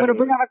 I'm going to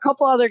bring on a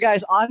couple other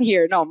guys on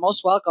here. No,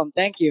 most welcome.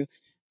 Thank you.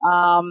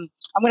 I'm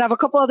going to have a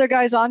couple other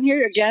guys on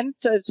here again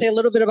to say a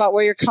little bit about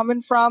where you're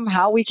coming from,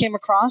 how we came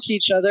across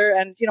each other,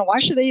 and why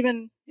should they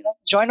even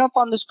join up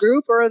on this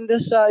group or in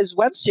this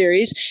web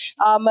series.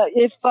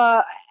 If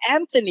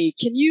Anthony,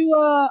 can you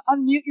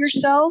unmute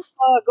yourself?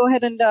 Go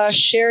ahead and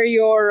share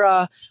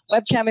your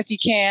webcam if you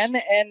can,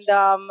 and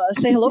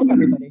say hello to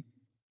everybody.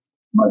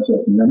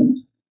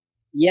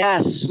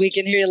 Yes, we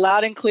can hear you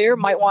loud and clear.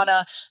 Might want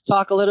to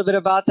talk a little bit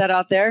about that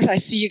out there. I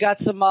see you got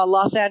some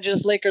Los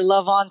Angeles Laker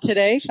love on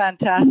today.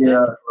 Fantastic.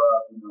 Yeah,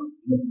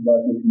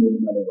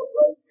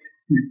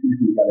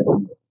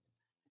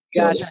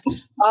 Gotcha.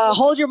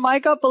 Hold your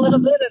mic up a little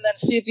bit and then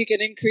see if you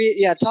can increase.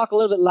 Yeah, talk a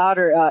little bit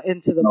louder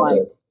into the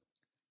mic.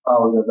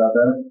 Oh, is that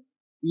better?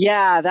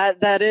 Yeah,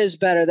 that is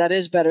better. That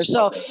is better.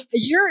 So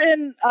you're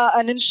in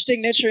an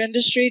interesting niche or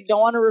industry. Don't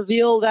want to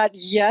reveal that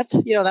yet.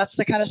 That's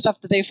the kind of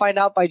stuff that they find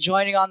out by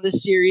joining on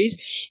this series.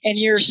 And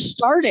you're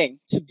starting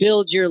to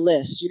build your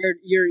list,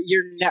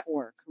 your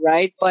network,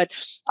 right? But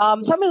tell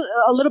me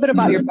a little bit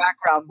about your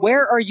background.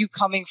 Where are you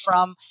coming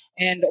from,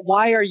 and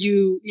why are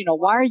you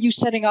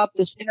setting up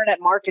this internet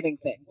marketing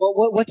thing?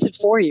 What's it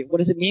for you? What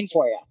does it mean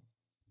for you?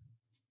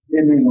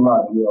 It means a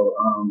lot,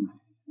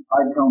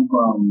 I came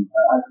from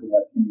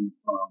the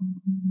film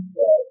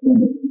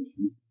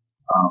industry.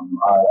 I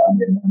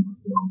made a number of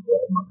films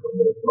in my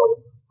career.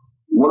 So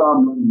what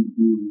I'm looking to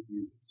do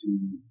is to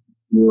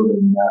build a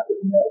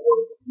massive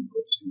network of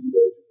people to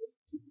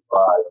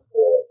provide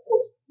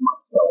for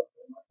myself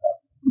and my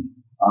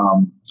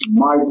family.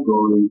 My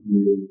story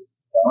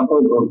is, my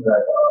story goes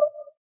back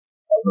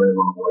a very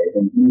long way.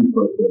 And me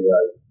per se,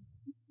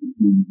 I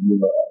see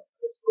real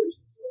inspiration.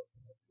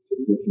 So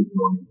this is what you're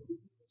doing,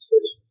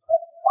 inspiration.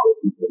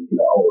 People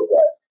all of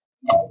that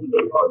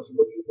very hard to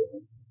what you're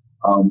doing.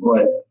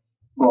 But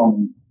from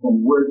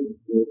where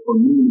for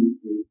me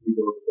it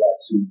goes back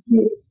to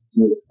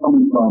just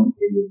coming from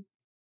a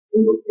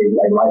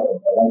life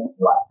of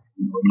lack,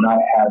 not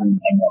having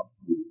enough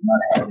food,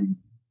 not having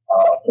a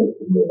place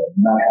to live,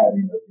 not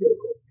having a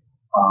vehicle.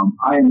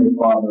 I am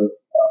a father of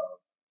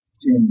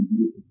 10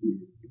 beautiful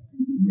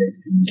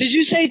kids. Did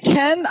you say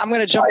 10? I'm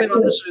going to jump in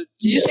on this.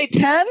 Did you say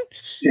 10?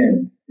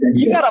 10.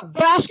 You got a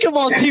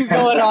basketball team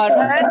going on,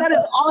 man. That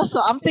is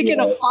awesome. I'm thinking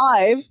of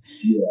 5.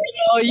 Yeah.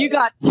 You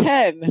got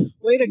 10.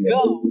 Way to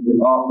go. It's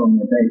awesome.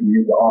 Thank you.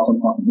 It's an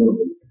awesome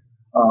possibility.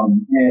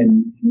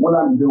 And what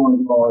I'm doing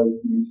as far as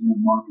the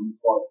internet marketing, as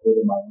far as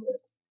building my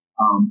list,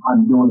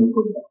 I'm doing it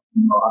for them.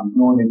 I'm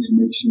doing it to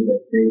make sure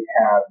that they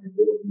have the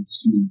ability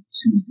to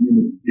do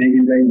as big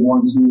as they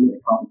want to,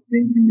 accomplish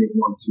anything they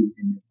want to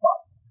in this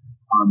life.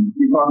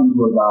 You're talking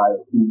to a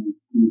guy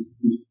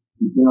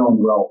who's been on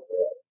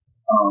welfare.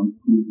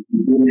 Who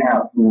didn't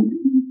have food to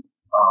eat.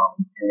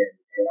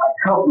 And I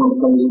come from a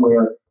place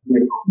where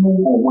the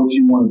clue on what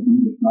you want to do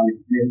does not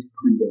exist,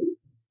 create.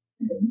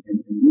 And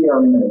we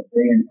are in a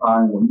day and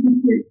time where you can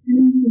create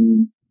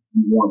anything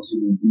you want to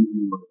and do what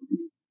you want to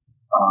do.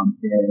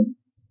 And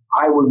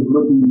I was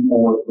looking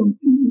for some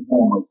peak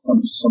performers, some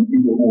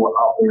people who are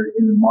out there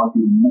in the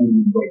market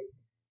moving weight.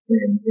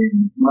 And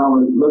when I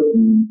was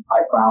looking,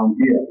 I found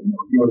Gil.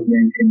 Gil's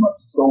name came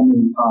up so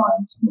many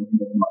times in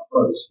my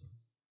search.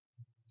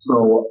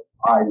 So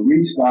I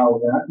reached out,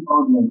 and I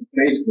found you on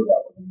Facebook.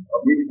 I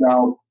reached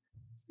out,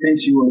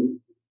 sent you a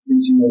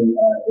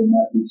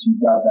message. You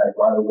got back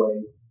right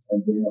away,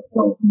 and then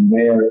from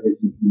there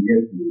it's just the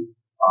history.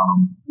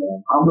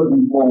 And I'm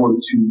looking forward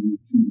to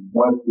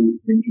what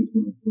this interest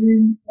will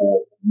bring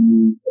for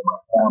me, for my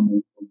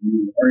family, for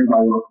you,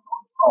 everybody else on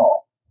this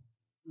call.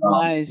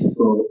 Nice.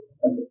 So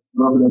that's a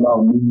little bit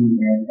about me,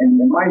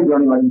 and my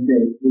journey, like you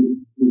said,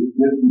 is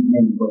just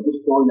beginning. But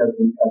this story has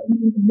been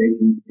in the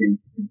making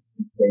since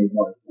day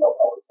one. So I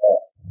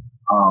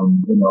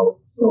was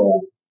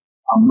so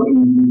I'm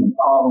looking to do some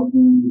powerful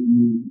things with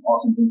you, some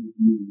awesome things with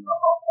you,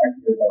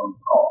 actually on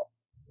this call.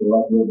 So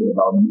that's a little bit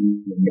about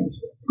me and me.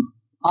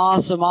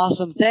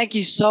 Awesome. Thank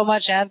you so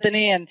much,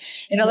 Anthony. And,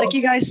 like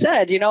you guys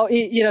said, he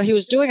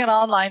was doing an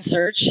online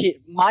search.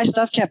 My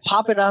stuff kept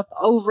popping up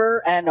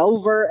over and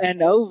over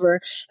and over.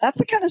 That's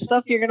the kind of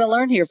stuff you're going to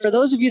learn here. For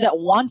those of you that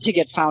want to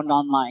get found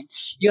online,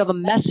 you have a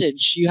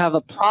message, you have a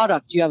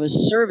product, you have a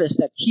service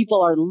that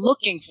people are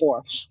looking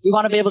for. We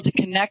want to be able to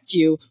connect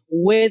you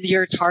with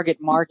your target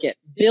market.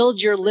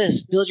 Build your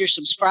list, build your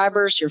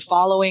subscribers, your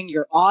following,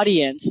 your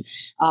audience,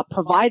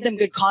 provide them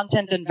good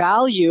content and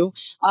value,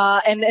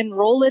 and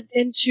enroll it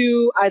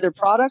into either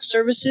products,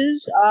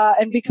 services,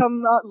 and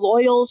become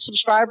loyal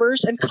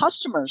subscribers and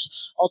customers,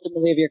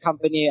 ultimately, of your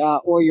company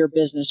or your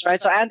business,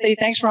 right? So, Anthony,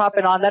 thanks for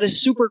hopping on. That is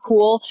super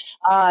cool.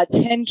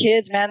 10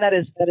 kids, man, that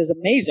is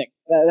amazing.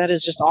 That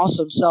is just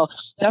awesome. So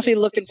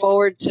definitely looking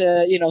forward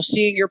to,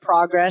 seeing your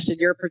progress and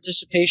your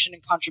participation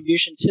and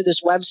contribution to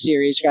this web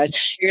series, guys.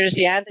 You're going to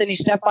see Anthony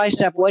step by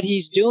step what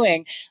he's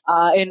doing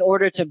in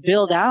order to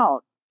build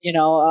out an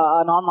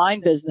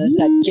online business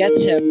that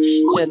gets him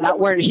to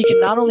where he can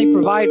not only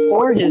provide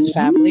for his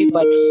family,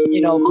 but,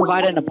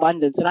 provide an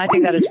abundance. And I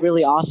think that is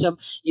really awesome.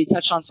 You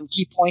touched on some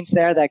key points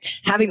there, that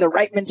having the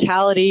right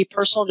mentality,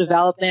 personal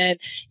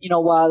development,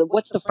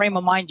 what's the frame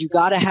of mind you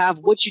got to have,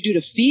 what you do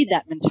to feed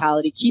that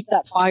mentality, keep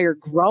that fire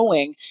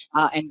growing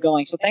and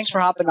going. So thanks for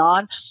hopping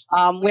on.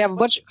 We have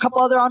a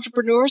couple other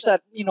entrepreneurs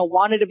that,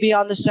 wanted to be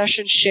on the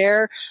session,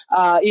 share,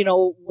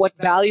 what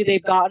value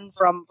they've gotten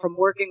from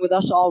working with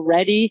us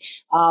already.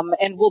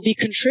 And will be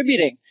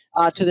contributing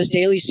to this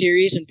daily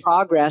series in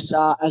progress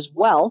as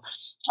well.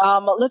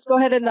 Let's go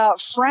ahead and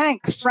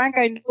Frank,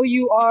 I know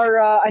you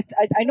are. I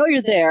know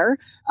you're there.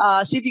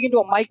 See if you can do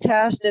a mic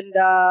test and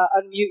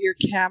unmute your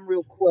cam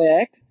real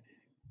quick.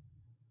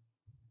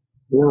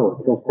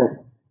 No.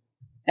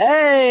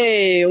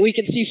 Hey, we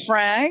can see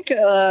Frank.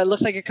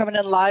 Looks like you're coming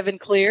in live and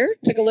clear.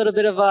 Took a little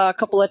bit of a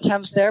couple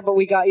attempts there, but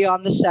we got you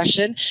on the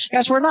session.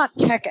 Guys, we're not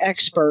tech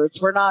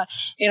experts. We're not,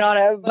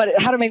 but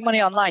how to make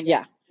money online,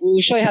 yeah. We'll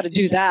show you how to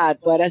do that,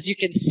 but as you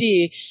can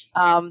see,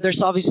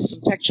 there's obviously some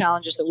tech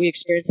challenges that we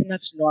experience, and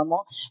that's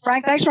normal.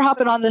 Frank, thanks for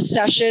hopping on this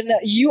session.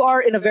 You are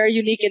in a very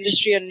unique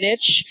industry and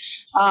niche.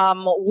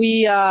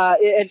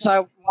 And so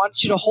I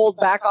want you to hold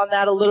back on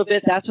that a little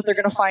bit. That's what they're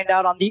going to find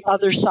out on the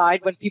other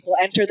side when people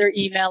enter their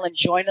email and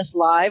join us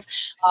live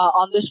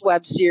on this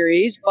web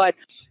series. But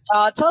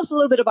tell us a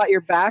little bit about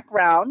your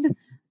background,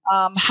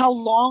 how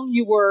long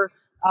you were,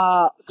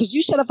 because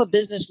you set up a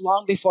business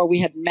long before we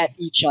had met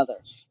each other.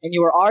 And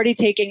you were already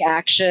taking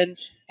action,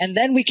 and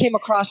then we came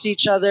across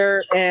each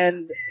other,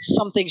 and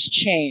something's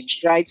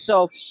changed, right?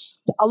 So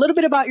a little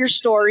bit about your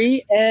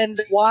story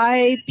and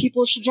why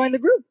people should join the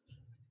group.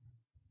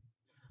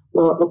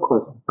 Well, of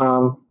course.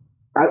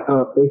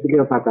 Basically,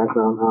 of my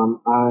background,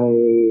 I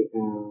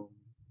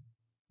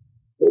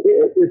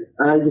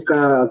just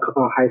got out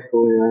of high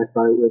school and I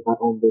started with my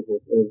own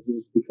business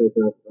just because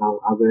of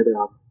I read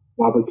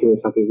barbecue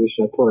is something we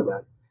should afford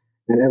that.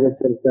 And ever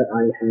since that,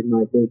 I had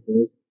my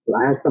business. So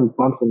I had some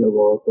bumps in the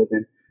road, but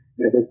then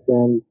ever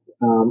since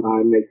I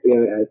met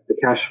Gil at the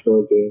cash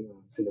flow game,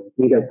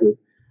 meetup group,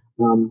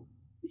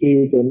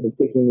 he's been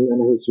taking me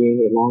under his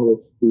wing along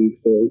with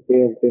Steve. So they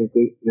have been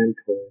great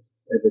mentors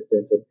ever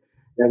since. And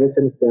ever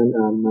since then,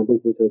 my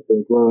business has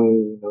been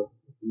growing,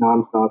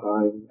 nonstop.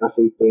 I'm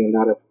actually doing a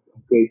lot of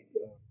great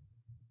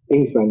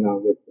things right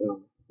now with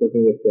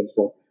working with them.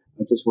 So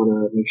I just want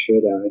to make sure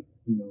that I,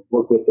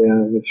 work with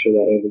them and make sure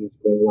that everything's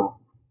going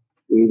well.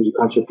 Be able to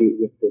contribute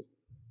with this.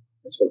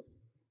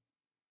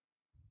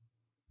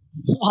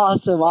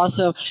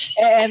 Awesome.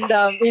 And,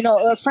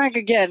 Frank,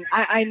 again,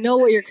 I know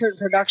what your current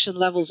production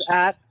level's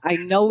at. I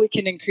know we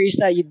can increase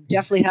that. You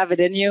definitely have it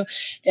in you.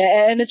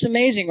 And it's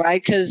amazing,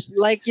 right? Because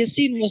like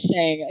Yassine was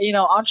saying,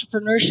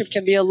 entrepreneurship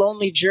can be a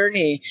lonely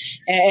journey.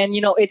 And,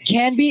 it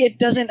can be, it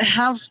doesn't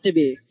have to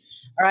be.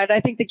 All right. I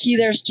think the key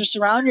there is to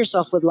surround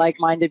yourself with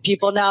like-minded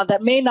people. Now,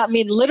 that may not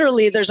mean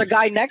literally there's a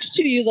guy next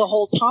to you the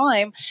whole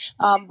time,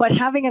 but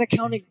having an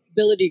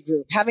accountability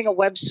group, having a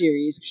web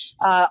series,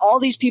 all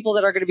these people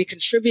that are going to be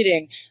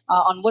contributing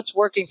on what's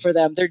working for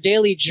them, their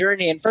daily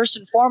journey, and first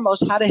and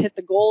foremost, how to hit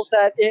the goals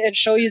and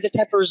show you the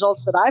type of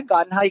results that I've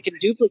gotten, how you can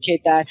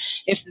duplicate that,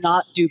 if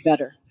not do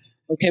better.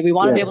 Okay, we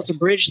want to be able to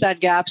bridge that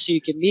gap so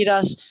you can meet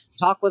us,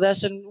 talk with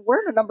us, and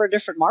we're in a number of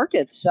different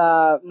markets,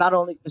 not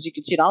only, as you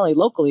can see, not only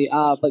locally,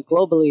 but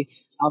globally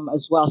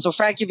as well. So,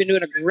 Frank, you've been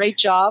doing a great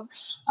job,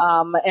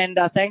 and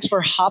thanks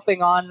for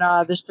hopping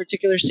on this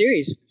particular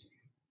series.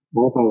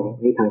 No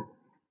problem. Anytime.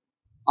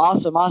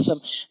 Awesome.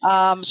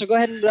 So go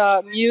ahead and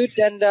mute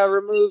and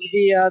remove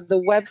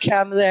the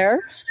webcam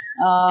there.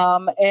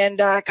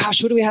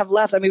 Gosh, what do we have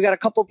left? I mean, we've got a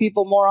couple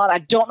people more on. I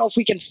don't know if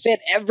we can fit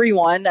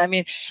everyone. I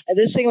mean,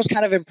 this thing was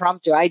kind of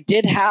impromptu. I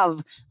did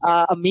have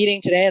a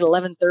meeting today at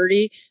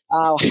 11:30,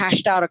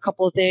 hashed out a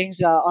couple of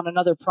things on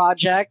another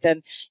project,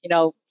 and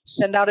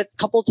send out a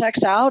couple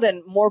texts out,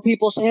 and more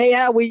people say, hey,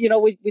 yeah,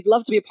 we'd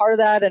love to be a part of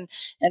that, and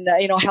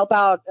help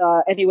out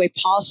any way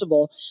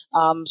possible.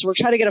 So we're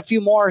trying to get a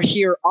few more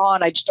here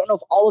on. I just don't know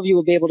if all of you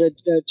will be able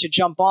to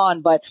jump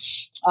on, but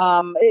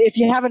if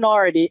you haven't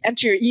already,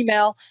 enter your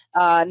email,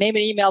 name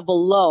and email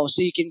below,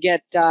 so you can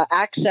get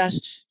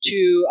access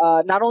to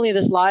not only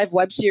this live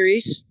web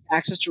series,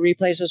 access to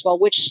replays as well,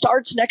 which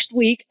starts next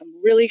week. I'm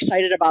really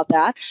excited about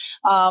that.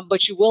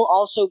 But you will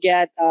also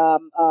get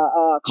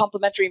a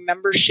complimentary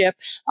membership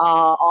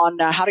on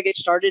how to get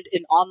started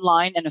in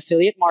online and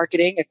affiliate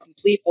marketing, a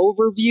complete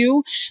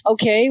overview,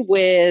 okay,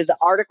 with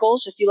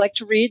articles. If you like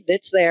to read,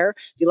 it's there.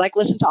 If you like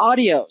listen to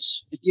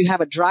audios, if you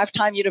have a Drive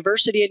Time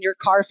University in your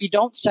car, if you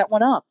don't, set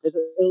one up.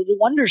 It'll do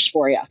wonders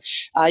for you.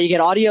 You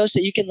get audios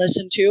that you can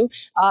listen to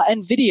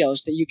and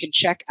videos that you can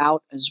check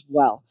out as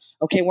well.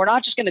 Okay, we're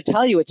not just going to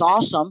tell you it's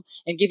awesome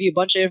and give you a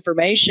bunch of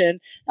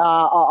information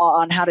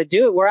on how to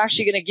do it. We're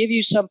actually going to give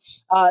you some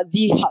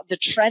the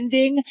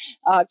trending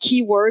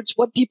keywords,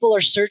 what people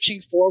are searching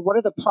for, what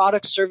are the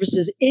product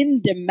services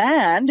in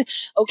demand,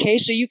 okay,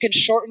 so you can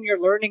shorten your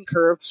learning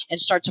curve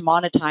and start to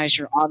monetize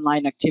your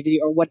online activity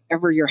or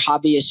whatever your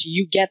hobby is. So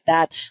you get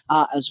that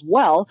as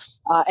well.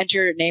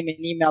 Enter your name and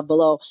email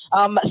below.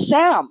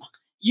 Sam,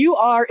 you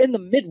are in the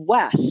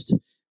Midwest.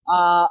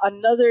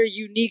 Another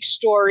unique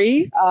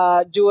story,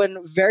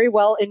 doing very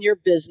well in your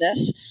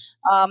business.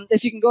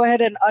 If you can go ahead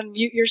and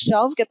unmute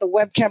yourself, get the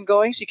webcam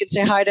going so you can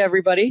say hi to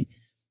everybody.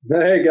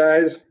 Hey,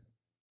 guys.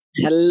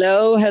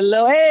 Hello.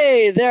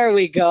 Hey, there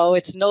we go.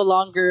 It's no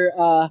longer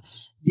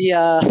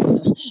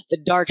the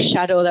dark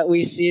shadow that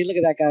we see. Look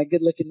at that guy.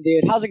 Good looking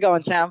dude. How's it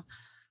going, Sam?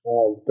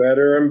 Oh,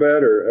 better and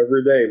better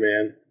every day,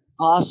 man.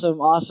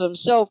 Awesome.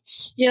 So,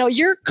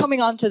 you're coming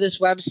onto this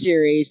web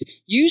series.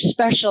 You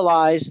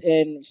specialize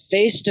in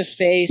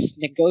face-to-face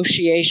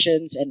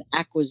negotiations and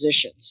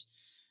acquisitions,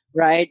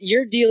 right?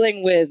 You're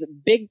dealing with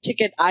big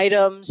ticket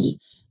items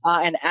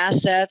and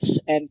assets,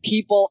 and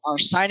people are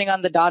signing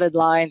on the dotted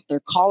line. They're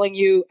calling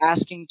you,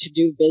 asking to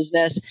do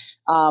business.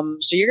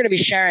 So you're going to be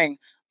sharing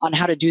on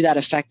how to do that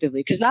effectively,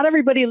 because not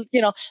everybody,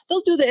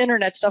 they'll do the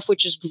internet stuff,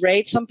 which is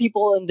great. Some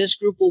people in this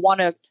group will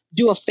want to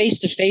do a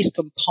face-to-face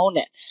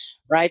component.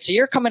 Right, so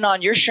you're coming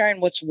on, you're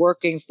sharing what's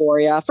working for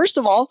you. First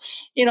of all,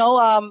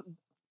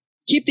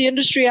 keep the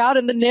industry out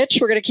in the niche.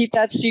 We're going to keep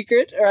that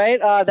secret, right?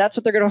 That's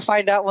what they're going to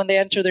find out when they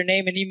enter their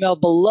name and email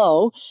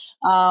below.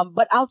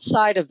 But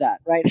outside of that,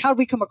 right, how did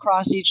we come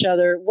across each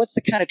other? What's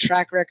the kind of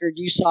track record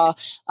you saw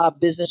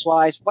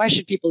business-wise? Why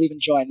should people even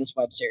join this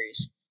web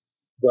series?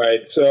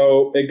 Right,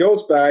 so it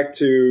goes back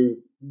to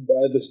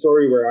the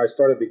story where I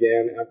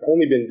began. I've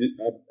only been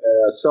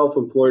a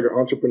self-employed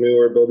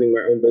entrepreneur building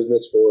my own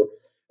business for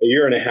a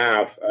year and a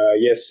half.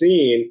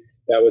 Yassine,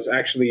 that was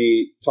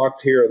actually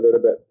talked here a little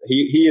bit.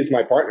 He is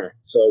my partner.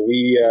 So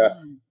we,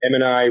 him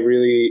and I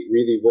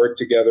really worked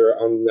together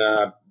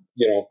on,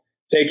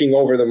 taking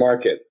over the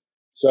market.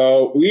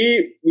 So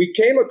we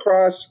came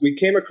across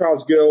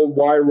Gil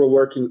while we're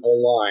working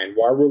online,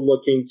 while we're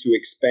looking to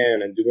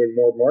expand and doing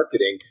more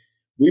marketing.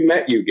 We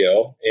met you,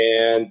 Gil,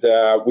 and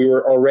we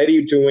were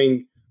already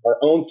doing our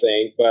own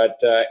thing, but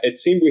it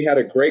seemed we had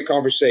a great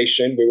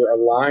conversation. We were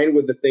aligned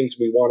with the things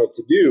we wanted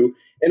to do,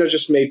 and it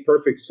just made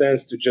perfect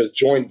sense to just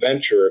joint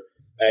venture.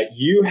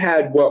 You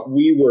had what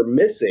we were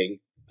missing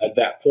at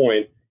that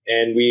point,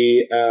 and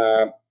we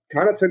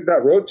kind of took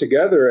that road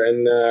together,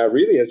 and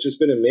really it's just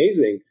been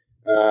amazing.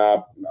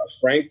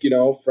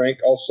 Frank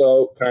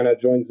also kind of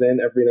joins in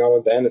every now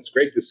and then. It's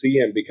great to see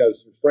him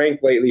because Frank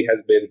lately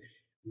has been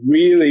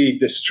really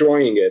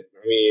destroying it.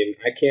 I mean,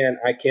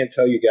 I can't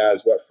tell you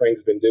guys what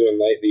Frank's been doing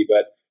lately,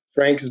 but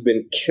Frank's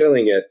been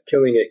killing it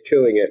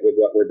with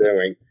what we're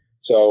doing.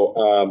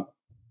 So,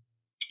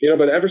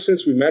 but ever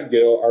since we met,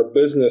 Gil, our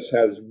business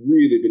has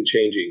really been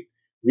changing.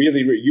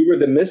 Really, you were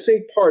the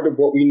missing part of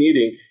what we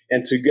needed,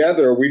 and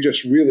together we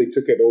just really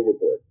took it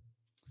overboard.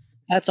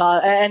 That's all.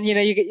 And,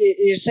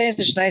 you're saying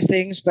such nice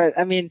things, but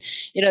I mean,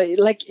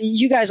 like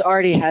you guys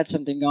already had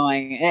something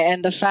going,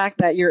 and the fact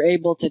that you're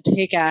able to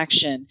take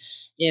action,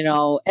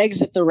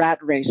 exit the rat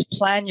race,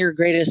 plan your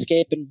great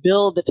escape, and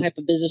build the type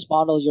of business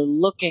model you're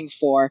looking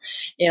for,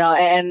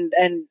 and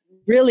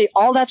really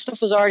all that stuff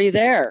was already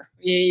there.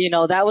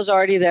 That was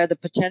already there. The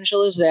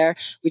potential is there.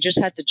 We just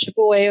had to chip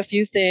away a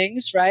few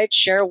things, right?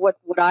 Share what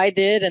I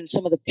did and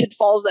some of the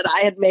pitfalls that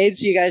I had made,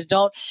 so you guys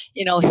don't,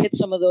 hit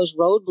some of those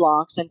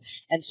roadblocks.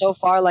 And so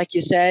far, like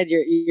you said,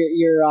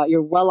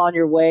 you're well on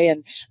your way.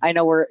 And I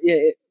know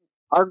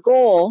our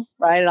goal,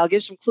 right, and I'll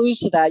give some clues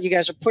to that, you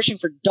guys are pushing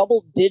for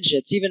double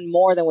digits, even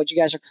more than what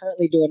you guys are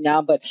currently doing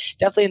now, but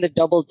definitely in the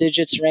double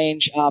digits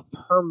range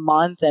per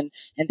month, and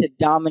to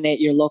dominate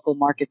your local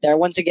market there.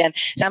 Once again,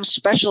 Sam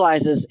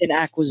specializes in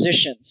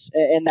acquisitions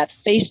and that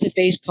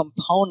face-to-face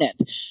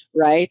component,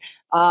 right?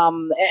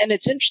 And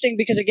it's interesting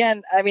because,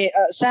 again, I mean,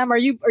 Sam, are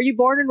you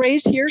born and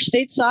raised here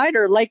stateside,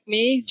 or like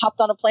me, hopped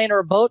on a plane or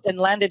a boat and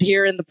landed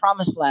here in the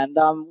promised land?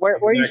 Where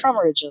are you from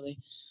originally?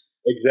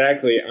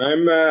 Exactly.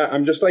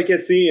 I'm just like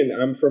Yassine.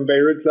 I'm from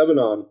Beirut,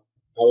 Lebanon.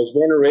 I was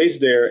born and raised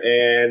there,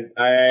 and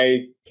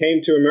I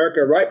came to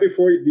America right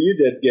before you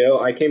did, Gil.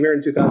 I came here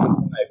in 2005.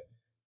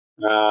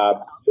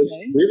 Just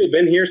really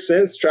been here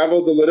since,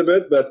 traveled a little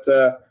bit, but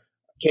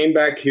came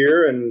back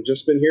here and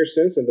just been here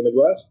since in the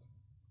Midwest.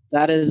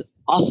 That is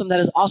awesome.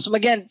 That is awesome.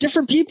 Again,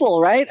 different people,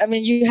 right? I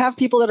mean, you have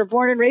people that are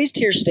born and raised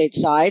here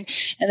stateside,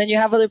 and then you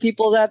have other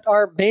people that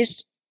are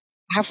based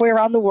halfway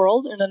around the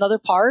world in another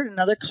part,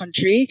 another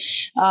country.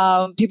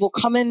 People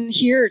come in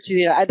here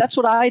to that's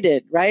what I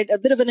did, right? A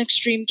bit of an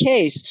extreme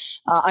case.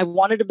 I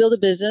wanted to build a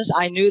business.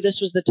 I knew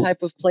this was the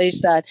type of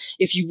place that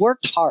if you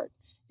worked hard,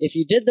 if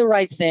you did the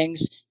right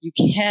things, you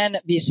can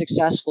be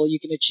successful. You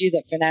can achieve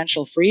that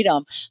financial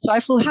freedom. So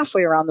I flew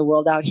halfway around the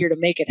world out here to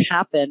make it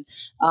happen.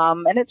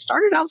 And it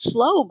started out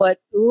slow, but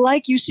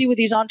like you see with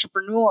these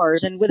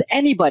entrepreneurs and with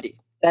anybody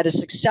that is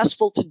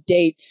successful to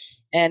date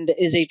and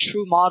is a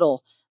true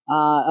model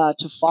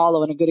to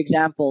follow and a good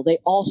example, they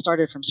all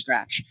started from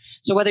scratch.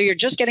 So whether you're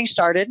just getting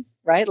started,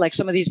 right, like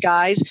some of these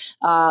guys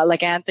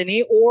like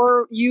Anthony,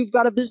 or you've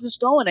got a business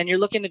going and you're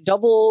looking to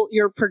double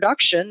your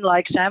production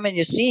like Sam and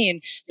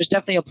Yassine, there's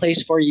definitely a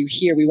place for you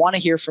here. We want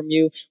to hear from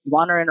you. We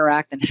want to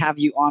interact and have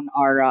you on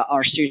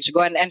our series. So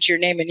go ahead and enter your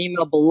name and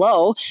email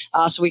below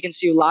so we can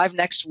see you live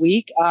next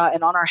week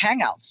and on our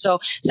Hangouts. So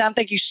Sam,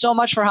 thank you so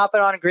much for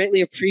hopping on. I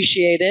greatly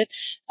appreciate it.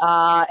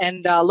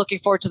 And looking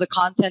forward to the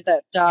content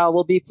that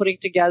we'll be putting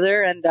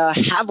together and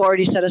have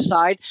already set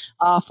aside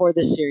for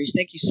this series.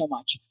 Thank you so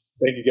much.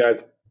 Thank you,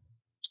 guys.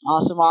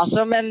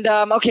 Awesome. And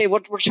okay, we're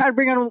trying to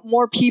bring on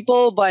more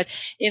people, but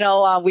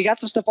we got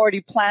some stuff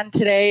already planned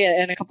today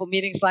and a couple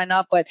meetings lined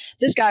up. But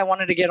this guy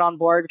wanted to get on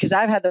board because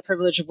I've had the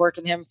privilege of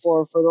working him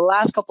for the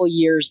last couple of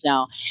years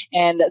now.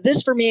 And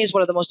this for me is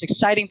one of the most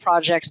exciting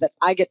projects that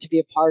I get to be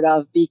a part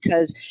of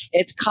because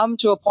it's come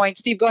to a point.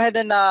 Steve, go ahead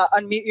and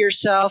unmute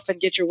yourself and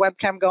get your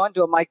webcam going.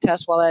 Do a mic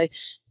test while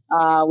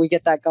we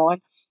get that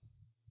going.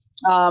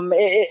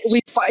 We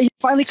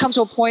finally come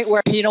to a point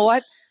where, you know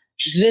what,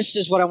 this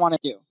is what I want to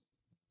do.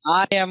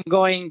 I am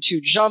going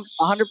to jump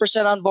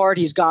 100% on board.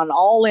 He's gone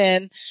all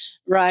in,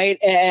 right?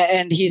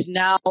 And he's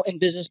now in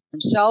business for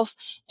himself,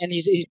 and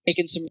he's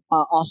making some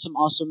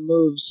awesome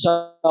moves.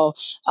 So,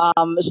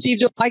 Steve,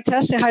 do a mic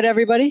test. Say hi to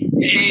everybody.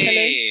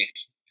 Hey.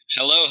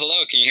 Hello.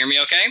 Can you hear me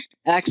okay?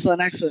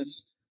 Excellent. Awesome.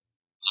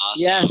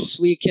 Yes,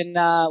 we can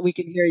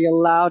hear you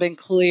loud and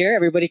clear.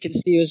 Everybody can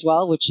see you as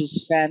well, which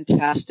is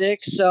fantastic.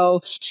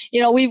 So,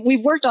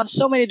 we've worked on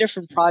so many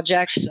different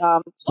projects.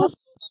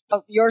 Just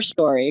your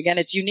story. Again,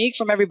 it's unique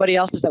from everybody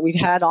else's that we've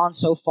had on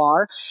so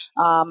far.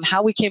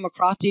 How we came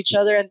across each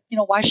other, and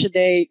why should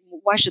they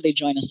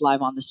join us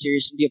live on this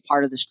series and be a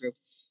part of this group?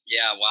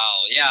 Yeah,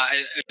 wow. Yeah,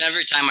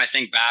 every time I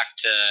think back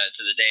to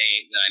the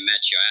day that I met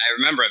you, I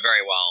remember it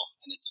very well,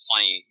 and it's a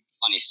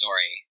funny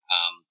story.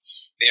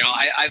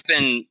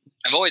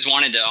 I've always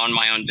wanted to own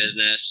my own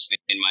business.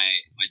 And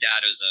my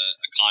dad was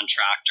a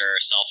contractor,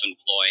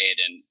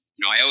 self-employed, and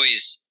I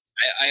always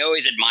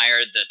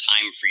admired the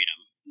time freedom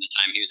and the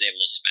time he was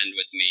able to spend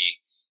with me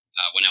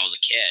when I was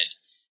a kid.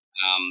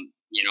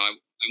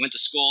 I went to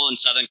school in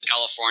Southern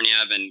California.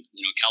 I've been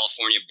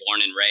California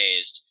born and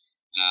raised.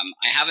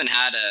 I haven't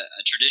had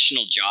a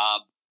traditional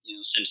job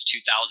since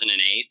 2008.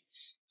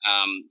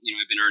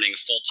 I've been earning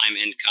a full-time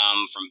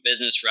income from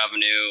business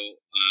revenue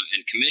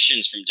and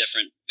commissions from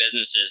different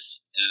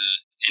businesses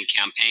and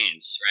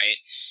campaigns, right?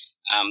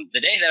 The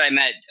day that I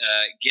met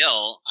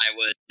Gil, I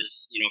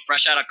was,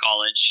 fresh out of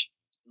college,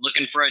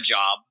 looking for a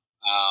job,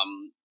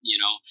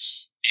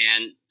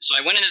 and so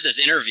I went into this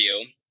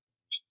interview,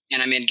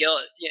 and I mean, Gil,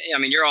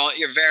 you're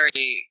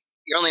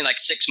only like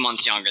 6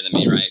 months younger than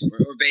me, right?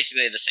 We're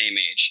basically the same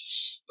age.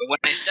 But when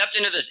I stepped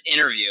into this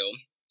interview,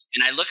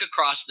 and I look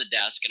across the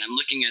desk, and I'm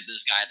looking at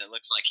this guy that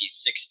looks like he's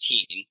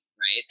 16,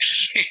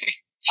 right?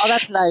 Oh,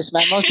 that's nice,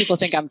 man. Most people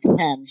think I'm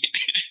 10.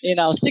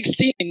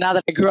 16 now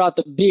that I grew out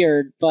the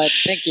beard, but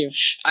thank you.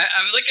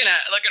 I'm looking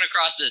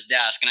across this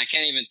desk, and I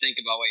can't even think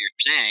about what you're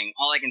saying.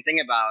 All I can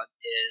think about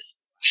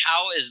is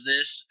how is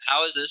this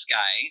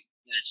guy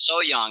that is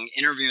so young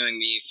interviewing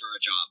me for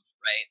a job,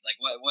 right? Like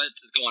what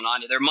is going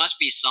on? There must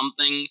be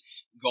something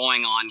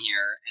going on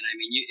here, and I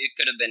mean, it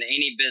could have been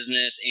any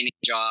business, any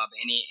job,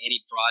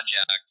 any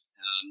project,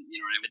 and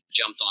I would have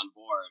jumped on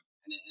board,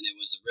 and it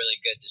was a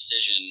really good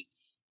decision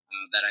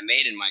that I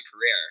made in my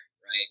career,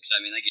 right? Because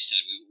I mean, like you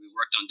said, we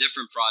worked on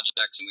different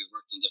projects and we've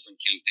worked on different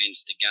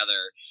campaigns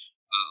together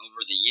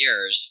over the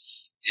years,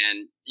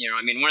 and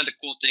one of the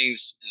cool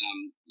things,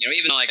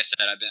 even though, like I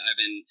said, I've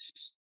been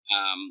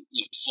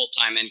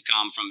full-time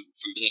income from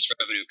business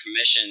revenue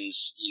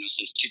commissions,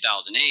 since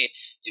 2008,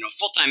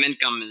 full-time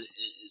income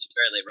is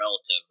fairly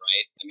relative,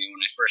 right? I mean,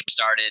 when I first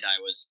started, I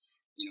was,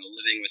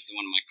 living with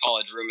one of my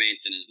college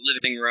roommates in his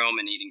living room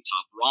and eating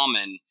top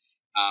ramen.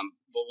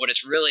 But what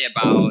it's really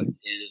about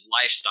is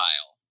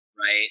lifestyle,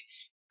 right?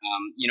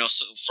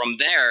 So from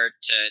there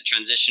to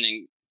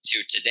transitioning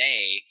to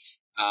today,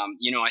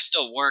 I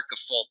still work a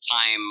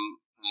full-time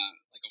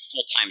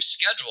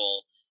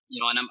schedule,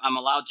 and I'm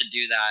allowed to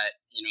do that,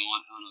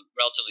 on a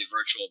relatively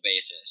virtual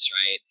basis,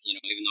 right?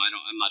 Even though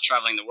I'm not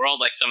traveling the world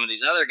like some of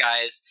these other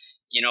guys,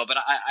 but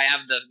I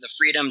have the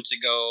freedom to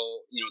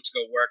go, to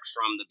go work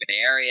from the Bay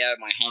Area,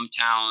 my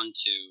hometown,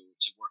 to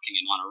working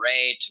in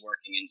Monterey, to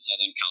working in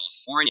Southern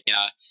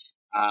California,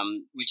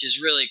 which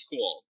is really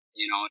cool.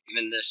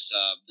 Even this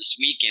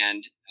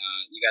weekend,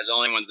 you guys are the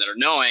only ones that are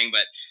knowing,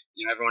 but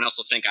everyone else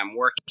will think I'm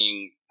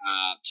working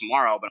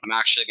tomorrow, but I'm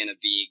actually going to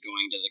be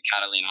going to the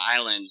Catalina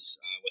Islands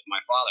with my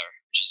father,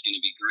 which is going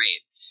to be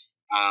great.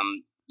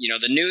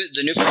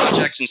 The new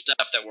projects and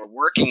stuff that we're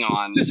working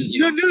on. This is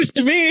new news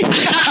to me.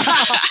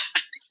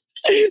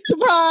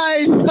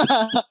 Surprise!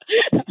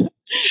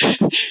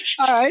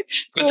 All right.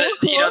 But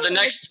the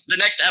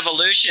next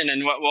evolution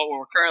and what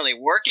we're currently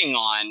working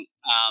on,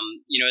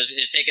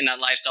 is taking that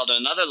lifestyle to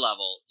another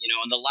level.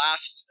 In the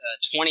last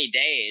 20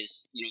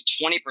 days,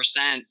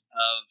 20%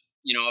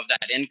 of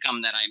that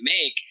income that I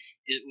make,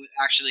 it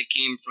actually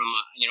came from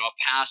a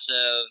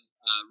passive,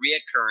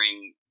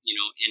 reoccurring,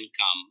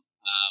 income,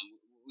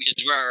 which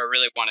is where I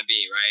really want to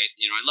be, right?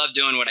 I love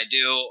doing what I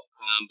do,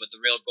 but the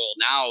real goal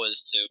now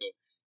is to,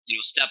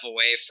 step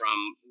away from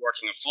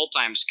working a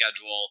full-time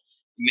schedule,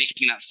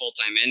 making that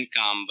full-time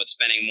income, but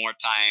spending more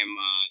time,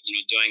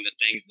 doing the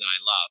things that I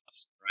love,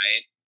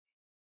 right?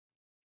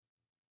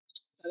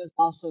 That is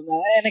awesome.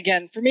 And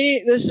again, for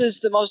me, this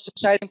is the most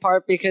exciting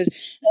part because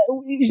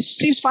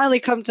Steve's finally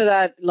come to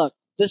that, look,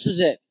 this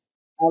is it.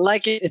 I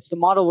like it. It's the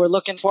model we're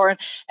looking for.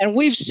 And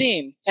we've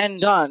seen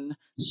and done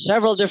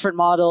several different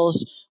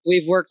models.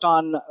 We've worked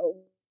on,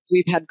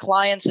 we've had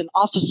clients in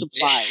office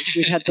supplies.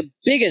 We've had the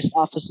biggest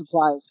office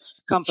supplies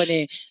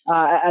company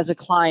as a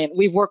client.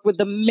 We've worked with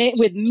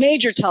with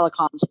major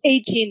telecoms,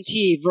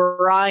 AT&T,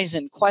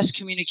 Verizon, Quest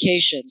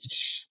Communications.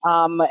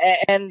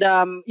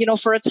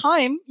 For a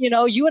time,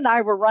 you and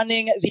I were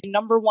running the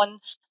 #1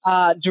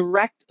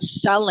 direct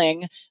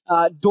selling,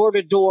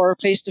 door-to-door,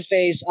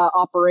 face-to-face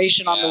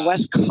operation on the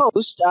West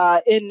Coast,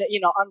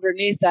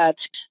 underneath that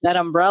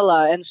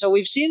umbrella. And so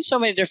we've seen so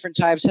many different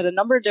types, had a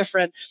number of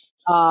different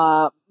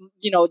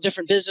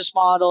different business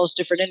models,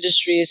 different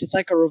industries. It's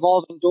like a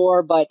revolving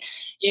door, but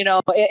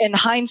in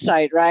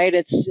hindsight, right?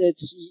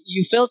 It's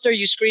you filter,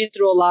 you screen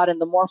through a lot,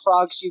 and the more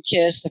frogs you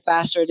kiss, the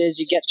faster it is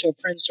you get to a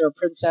prince or a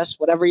princess,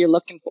 whatever you're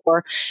looking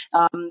for.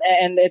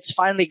 And it's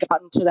finally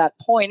gotten to that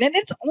point, and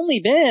it's only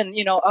been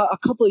a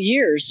couple of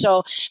years.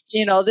 So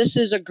this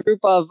is a group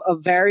of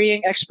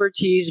varying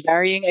expertise,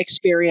 varying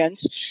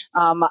experience.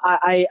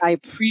 I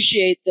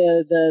appreciate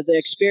the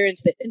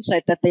experience, the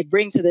insight that they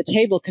bring to the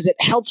table, because it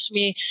helps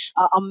me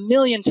a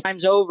million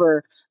times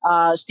over.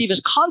 Steve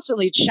is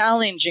constantly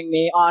challenging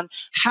me on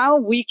how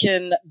we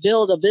can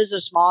build a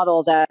business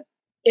model that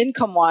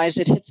income-wise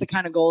it hits the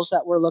kind of goals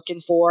that we're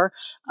looking for,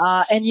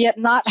 and yet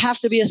not have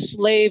to be a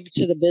slave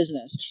to the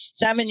business.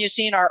 Sam and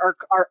Yassine are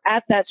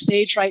at that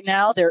stage right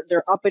now. They're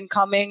up and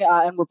coming,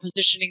 and we're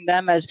positioning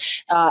them as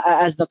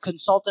the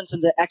consultants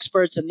and the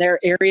experts in their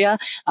area.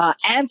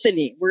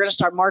 Anthony, we're going to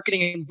start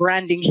marketing and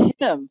branding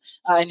him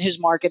in his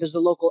market as the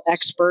local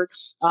expert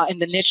in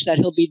the niche that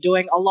he'll be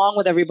doing, along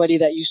with everybody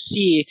that you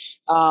see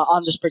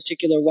on this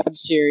particular web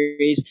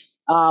series.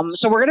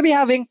 So we're going to be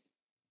having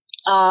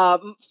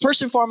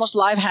first and foremost,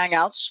 live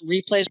hangouts.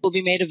 Replays will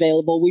be made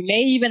available. We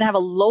may even have a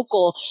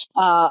local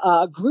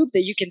group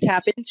that you can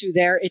tap into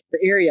there in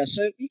your area.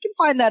 So you can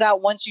find that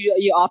out once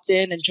you opt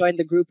in and join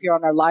the group here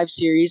on our live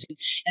series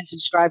and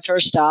subscribe to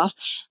our stuff.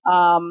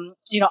 Other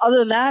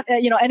than that,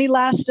 any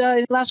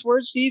last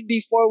words, Steve,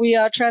 before we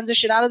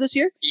transition out of this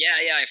year? Yeah,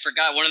 I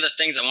forgot one of the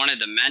things I wanted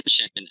to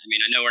mention. I mean,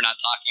 I know we're not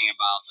talking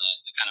about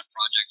the kind of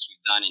projects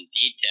we've done in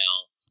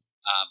detail.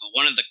 But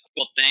one of the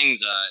cool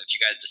things, if you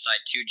guys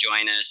decide to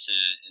join us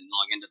and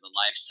log into the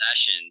live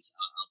sessions,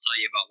 I'll tell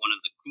you about one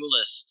of the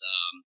coolest,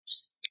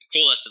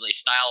 at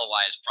least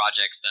style-wise,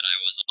 projects that I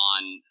was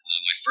on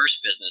my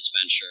first business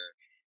venture,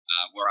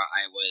 where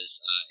I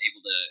was able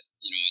to,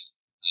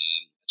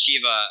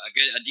 achieve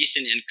a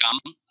decent income,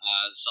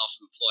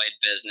 self-employed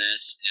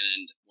business,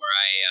 and where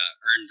I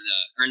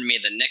earned me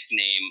the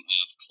nickname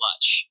of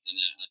Clutch. And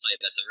I'll tell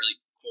you, that's a really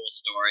cool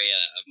story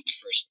of my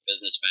first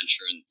business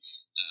venture, and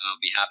I'll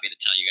be happy to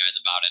tell you guys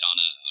about it on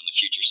a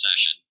future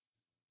session.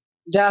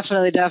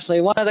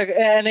 Definitely. One of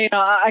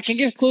I can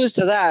give clues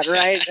to that,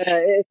 right?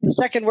 The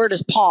second word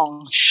is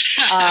Pong.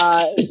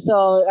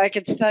 So I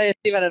can tell you,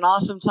 Steve had an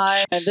awesome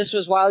time, and this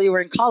was while you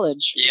were in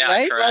college,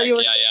 right? Correct. While you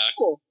were in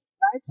school.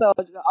 Right, so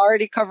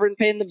already covering,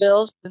 paying the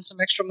bills, and some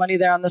extra money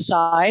there on the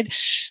side,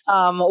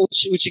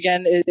 which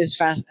again is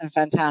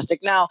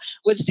fantastic. Now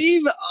with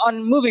Steve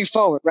on moving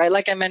forward, right?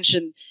 Like I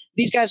mentioned,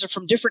 These guys are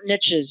from different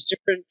niches,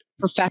 different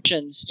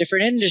professions,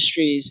 different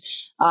industries,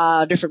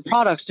 different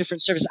products,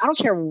 different services. I don't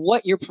care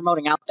what you're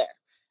promoting out there.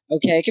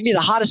 Okay, it can be the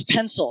hottest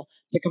pencil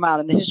to come out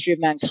in the history of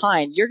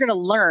mankind. You're going to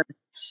learn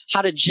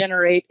how to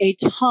generate a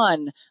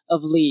ton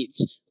of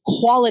leads,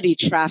 quality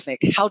traffic,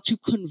 how to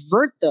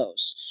convert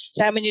those.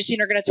 Sam and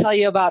Yassine are going to tell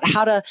you about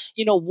how to,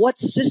 what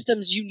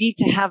systems you need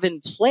to have in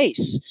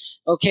place.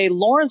 Okay,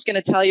 Lauren's going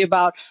to tell you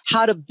about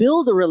how to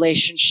build a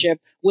relationship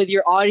with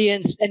your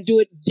audience and do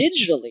it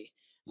digitally.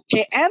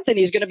 Okay,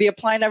 Anthony's going to be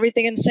applying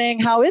everything and saying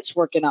how it's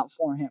working out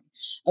for him.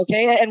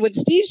 Okay, and with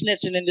Steve's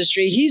niche and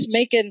industry, he's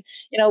making,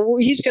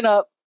 he's going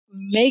to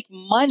make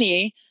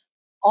money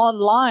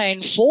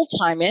online,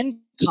 full-time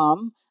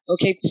income,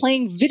 okay,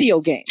 playing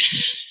video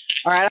games.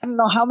 All right, I don't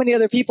know how many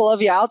other people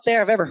of you out there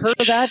have ever heard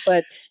of that,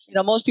 but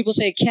most people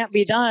say it can't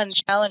be done,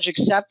 challenge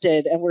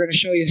accepted, and we're going to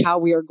show you how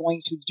we are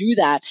going to do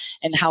that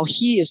and how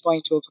he is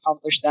going to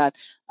accomplish that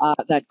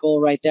that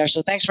goal right there.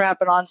 So thanks for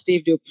hopping on,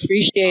 Steve. Do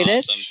appreciate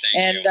awesome.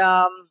 it. Thank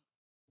you.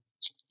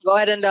 Go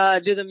ahead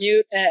and do the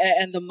mute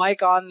and the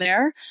mic on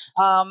there,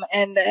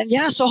 and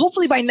yeah. So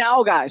hopefully by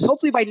now, guys,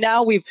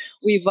 we've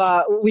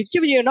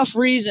given you enough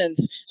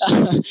reasons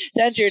to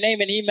enter your name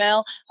and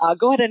email.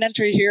 Go ahead and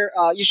enter here.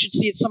 You should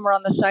see it somewhere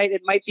on the site.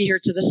 It might be here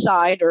to the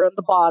side or on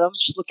the bottom.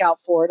 Just look out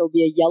for it. It'll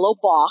be a yellow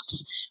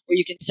box where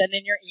you can send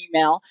in your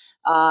email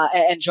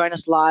and join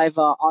us live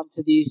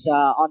onto these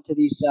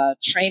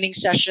training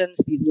sessions,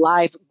 these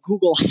live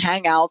Google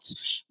Hangouts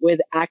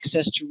with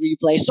access to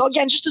replay. So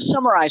again, just to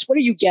summarize, what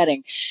are you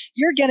getting?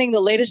 You're getting the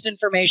latest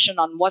information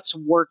on what's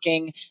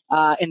working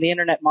in the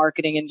internet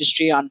marketing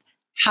industry, on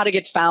how to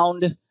get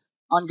found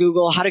on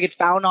Google, how to get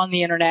found on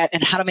the internet,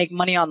 and how to make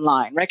money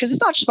online, right? Because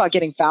it's not just about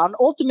getting found.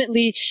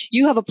 Ultimately,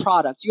 you have a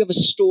product, you have a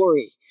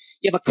story,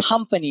 you have a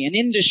company, an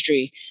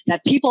industry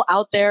that people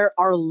out there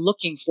are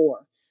looking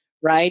for,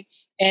 right?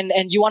 And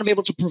you want to be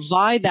able to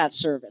provide that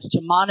service,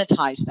 to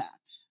monetize that,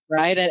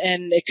 right?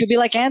 And it could be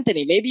like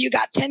Anthony. Maybe you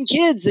got 10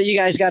 kids that you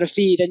guys got to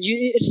feed, and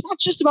it's not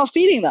just about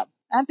feeding them.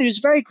 Anthony's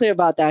very clear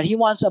about that. He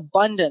wants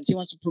abundance. He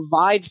wants to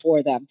provide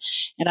for them,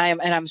 and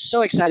I'm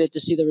so excited to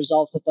see the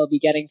results that they'll be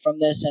getting from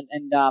this,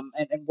 and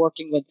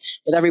working with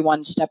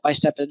everyone step by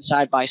step and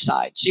side by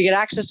side. So you get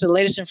access to the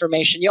latest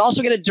information. You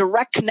also get a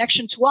direct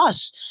connection to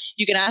us.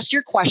 You can ask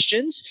your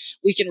questions.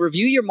 We can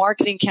review your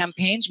marketing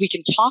campaigns. We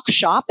can talk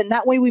shop, and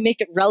that way we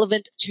make it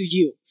relevant to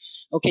you.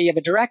 Okay, you have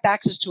a direct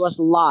access to us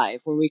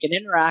live where we can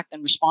interact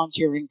and respond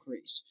to your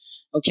inquiries.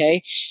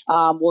 Okay,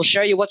 we'll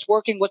show you what's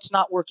working, what's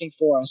not working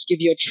for us, give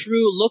you a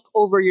true look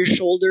over your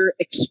shoulder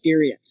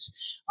experience.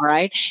 All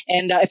right,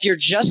 and if you're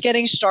just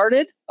getting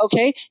started,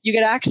 okay, you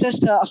get access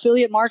to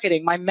affiliate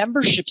marketing, my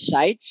membership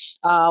site,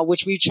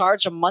 which we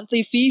charge a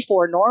monthly fee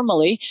for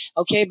normally.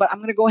 Okay, but I'm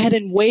going to go ahead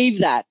and waive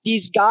that.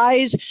 These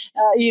guys,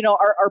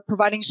 are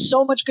providing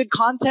so much good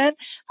content.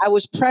 I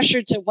was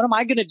pressured to, what am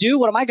I going to do?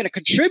 What am I going to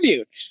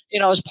contribute?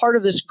 As part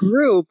of this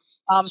group.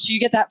 So you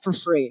get that for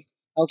free.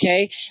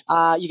 Okay,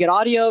 you get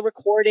audio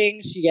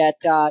recordings, you get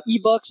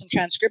ebooks and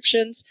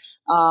transcriptions,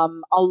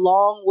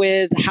 along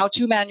with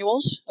how-to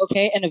manuals,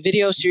 okay, and a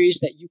video series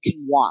that you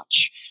can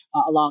watch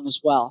along as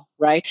well,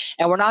 right?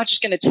 And we're not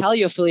just going to tell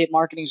you affiliate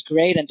marketing is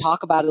great and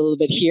talk about it a little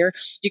bit here.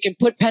 You can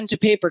put pen to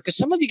paper because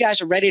some of you guys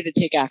are ready to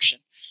take action.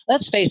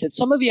 Let's face it,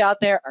 some of you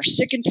out there are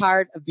sick and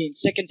tired of being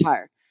sick and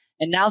tired,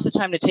 and now's the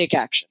time to take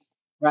action.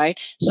 Right?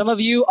 Some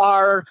of you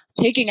are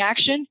taking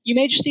action. You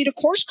may just need a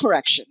course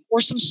correction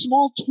or some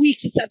small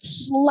tweaks. It's that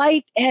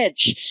slight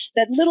edge,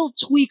 that little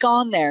tweak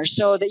on there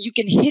so that you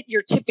can hit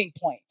your tipping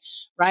point,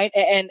 right?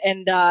 And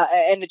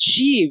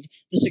achieve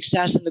the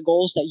success and the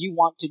goals that you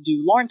want to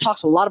do. Lauren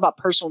talks a lot about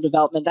personal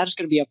development. That is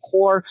going to be a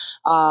core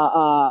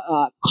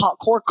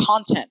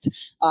content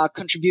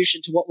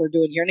contribution to what we're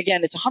doing here. And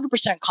again, it's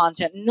 100%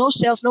 content, no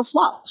sales, no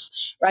fluff,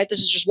 right? This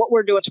is just what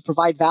we're doing to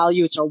provide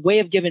value. It's our way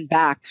of giving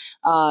back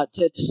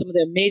to some of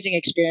the amazing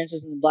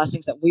experiences and the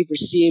blessings that we've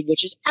received,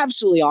 which is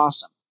absolutely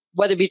awesome.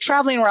 Whether it be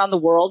traveling around the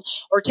world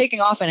or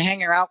taking off and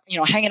hanging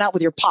out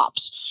with your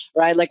pops,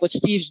 right? Like what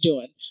Steve's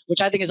doing,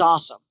 which I think is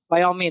awesome.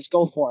 By all means,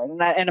 go for it.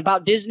 And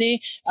about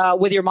Disney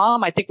with your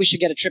mom, I think we should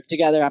get a trip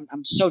together.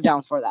 I'm so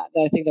down for that.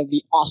 I think that would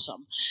be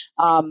awesome.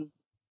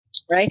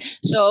 Right?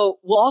 So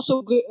we'll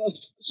also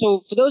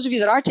so for those of you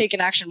that are taking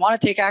action, want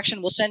to take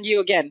action, we'll send you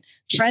again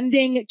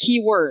trending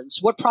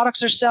keywords, what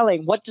products are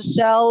selling, what to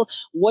sell,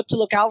 what to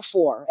look out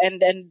for,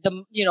 and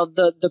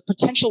the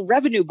potential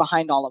revenue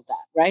behind all of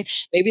that, right?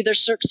 Maybe there's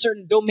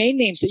certain domain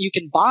names that you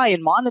can buy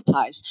and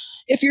monetize.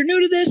 If you're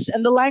new to this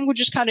and the language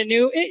is kind of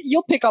new,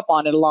 you'll pick up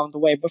on it along the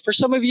way. But for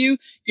some of you,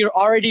 you're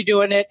already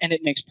doing it and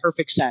it makes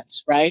perfect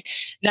sense, right?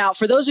 Now,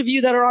 for those of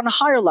you that are on a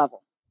higher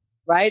level,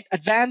 right?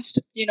 Advanced,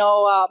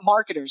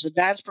 marketers,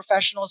 advanced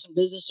professionals and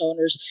business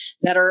owners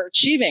that are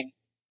achieving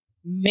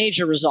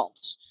major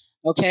results.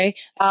 Okay.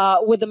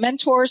 With the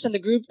mentors and the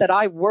group that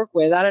I work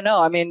with, I don't know.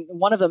 I mean,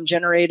 one of them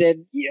generated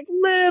a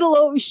little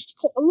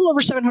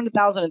over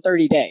 700,000 in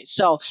 30 days.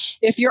 So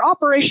if your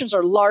operations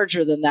are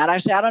larger than that, I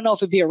say, I don't know if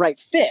it'd be a right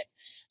fit.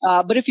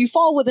 But if you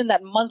fall within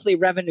that monthly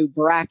revenue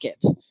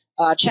bracket,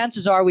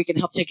 chances are we can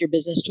help take your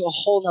business to a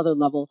whole nother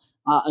level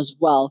as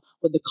well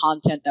with the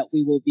content that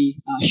we will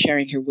be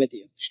sharing here with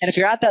you. And if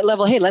you're at that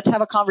level, hey, let's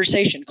have a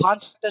conversation.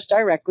 Contact us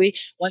directly.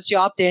 Once you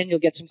opt in, you'll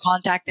get some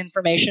contact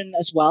information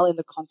as well in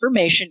the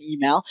confirmation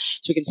email,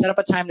 so we can set up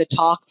a time to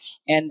talk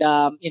and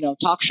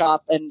talk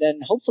shop, and then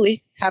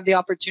hopefully have the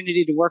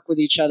opportunity to work with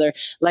each other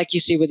like you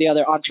see with the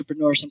other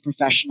entrepreneurs and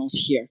professionals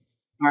here.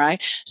 All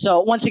right.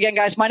 So once again,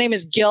 guys, my name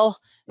is Gil.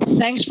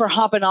 Thanks for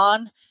hopping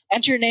on.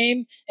 Enter your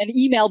name and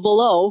email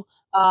below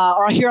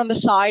or here on the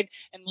side,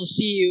 and we'll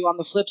see you on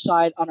the flip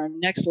side on our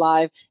next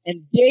live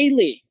and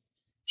daily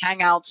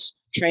Hangouts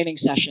training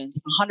sessions.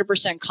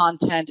 100%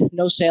 content,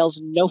 no sales,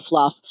 no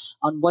fluff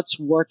on what's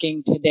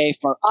working today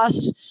for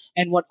us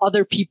and what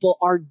other people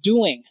are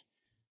doing,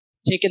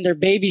 taking their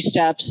baby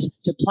steps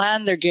to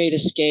plan their great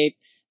escape,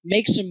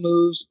 make some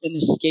moves, and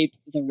escape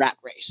the rat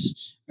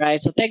race. Right?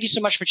 So thank you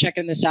so much for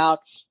checking this out,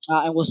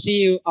 and we'll see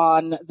you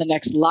on the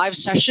next live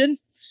session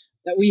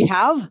that we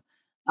have,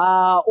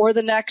 or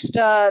the next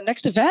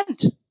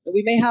event that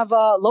we may have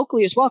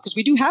locally as well, because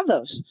we do have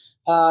those.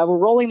 We're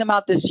rolling them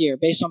out this year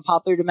based on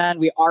popular demand.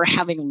 We are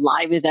having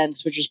live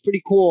events, which is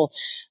pretty cool,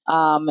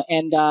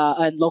 and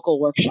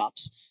local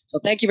workshops. So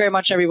thank you very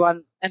much,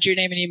 everyone. Enter your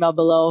name and email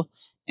below,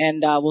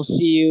 and we'll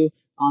see you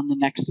on the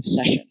next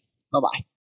session. Bye-bye.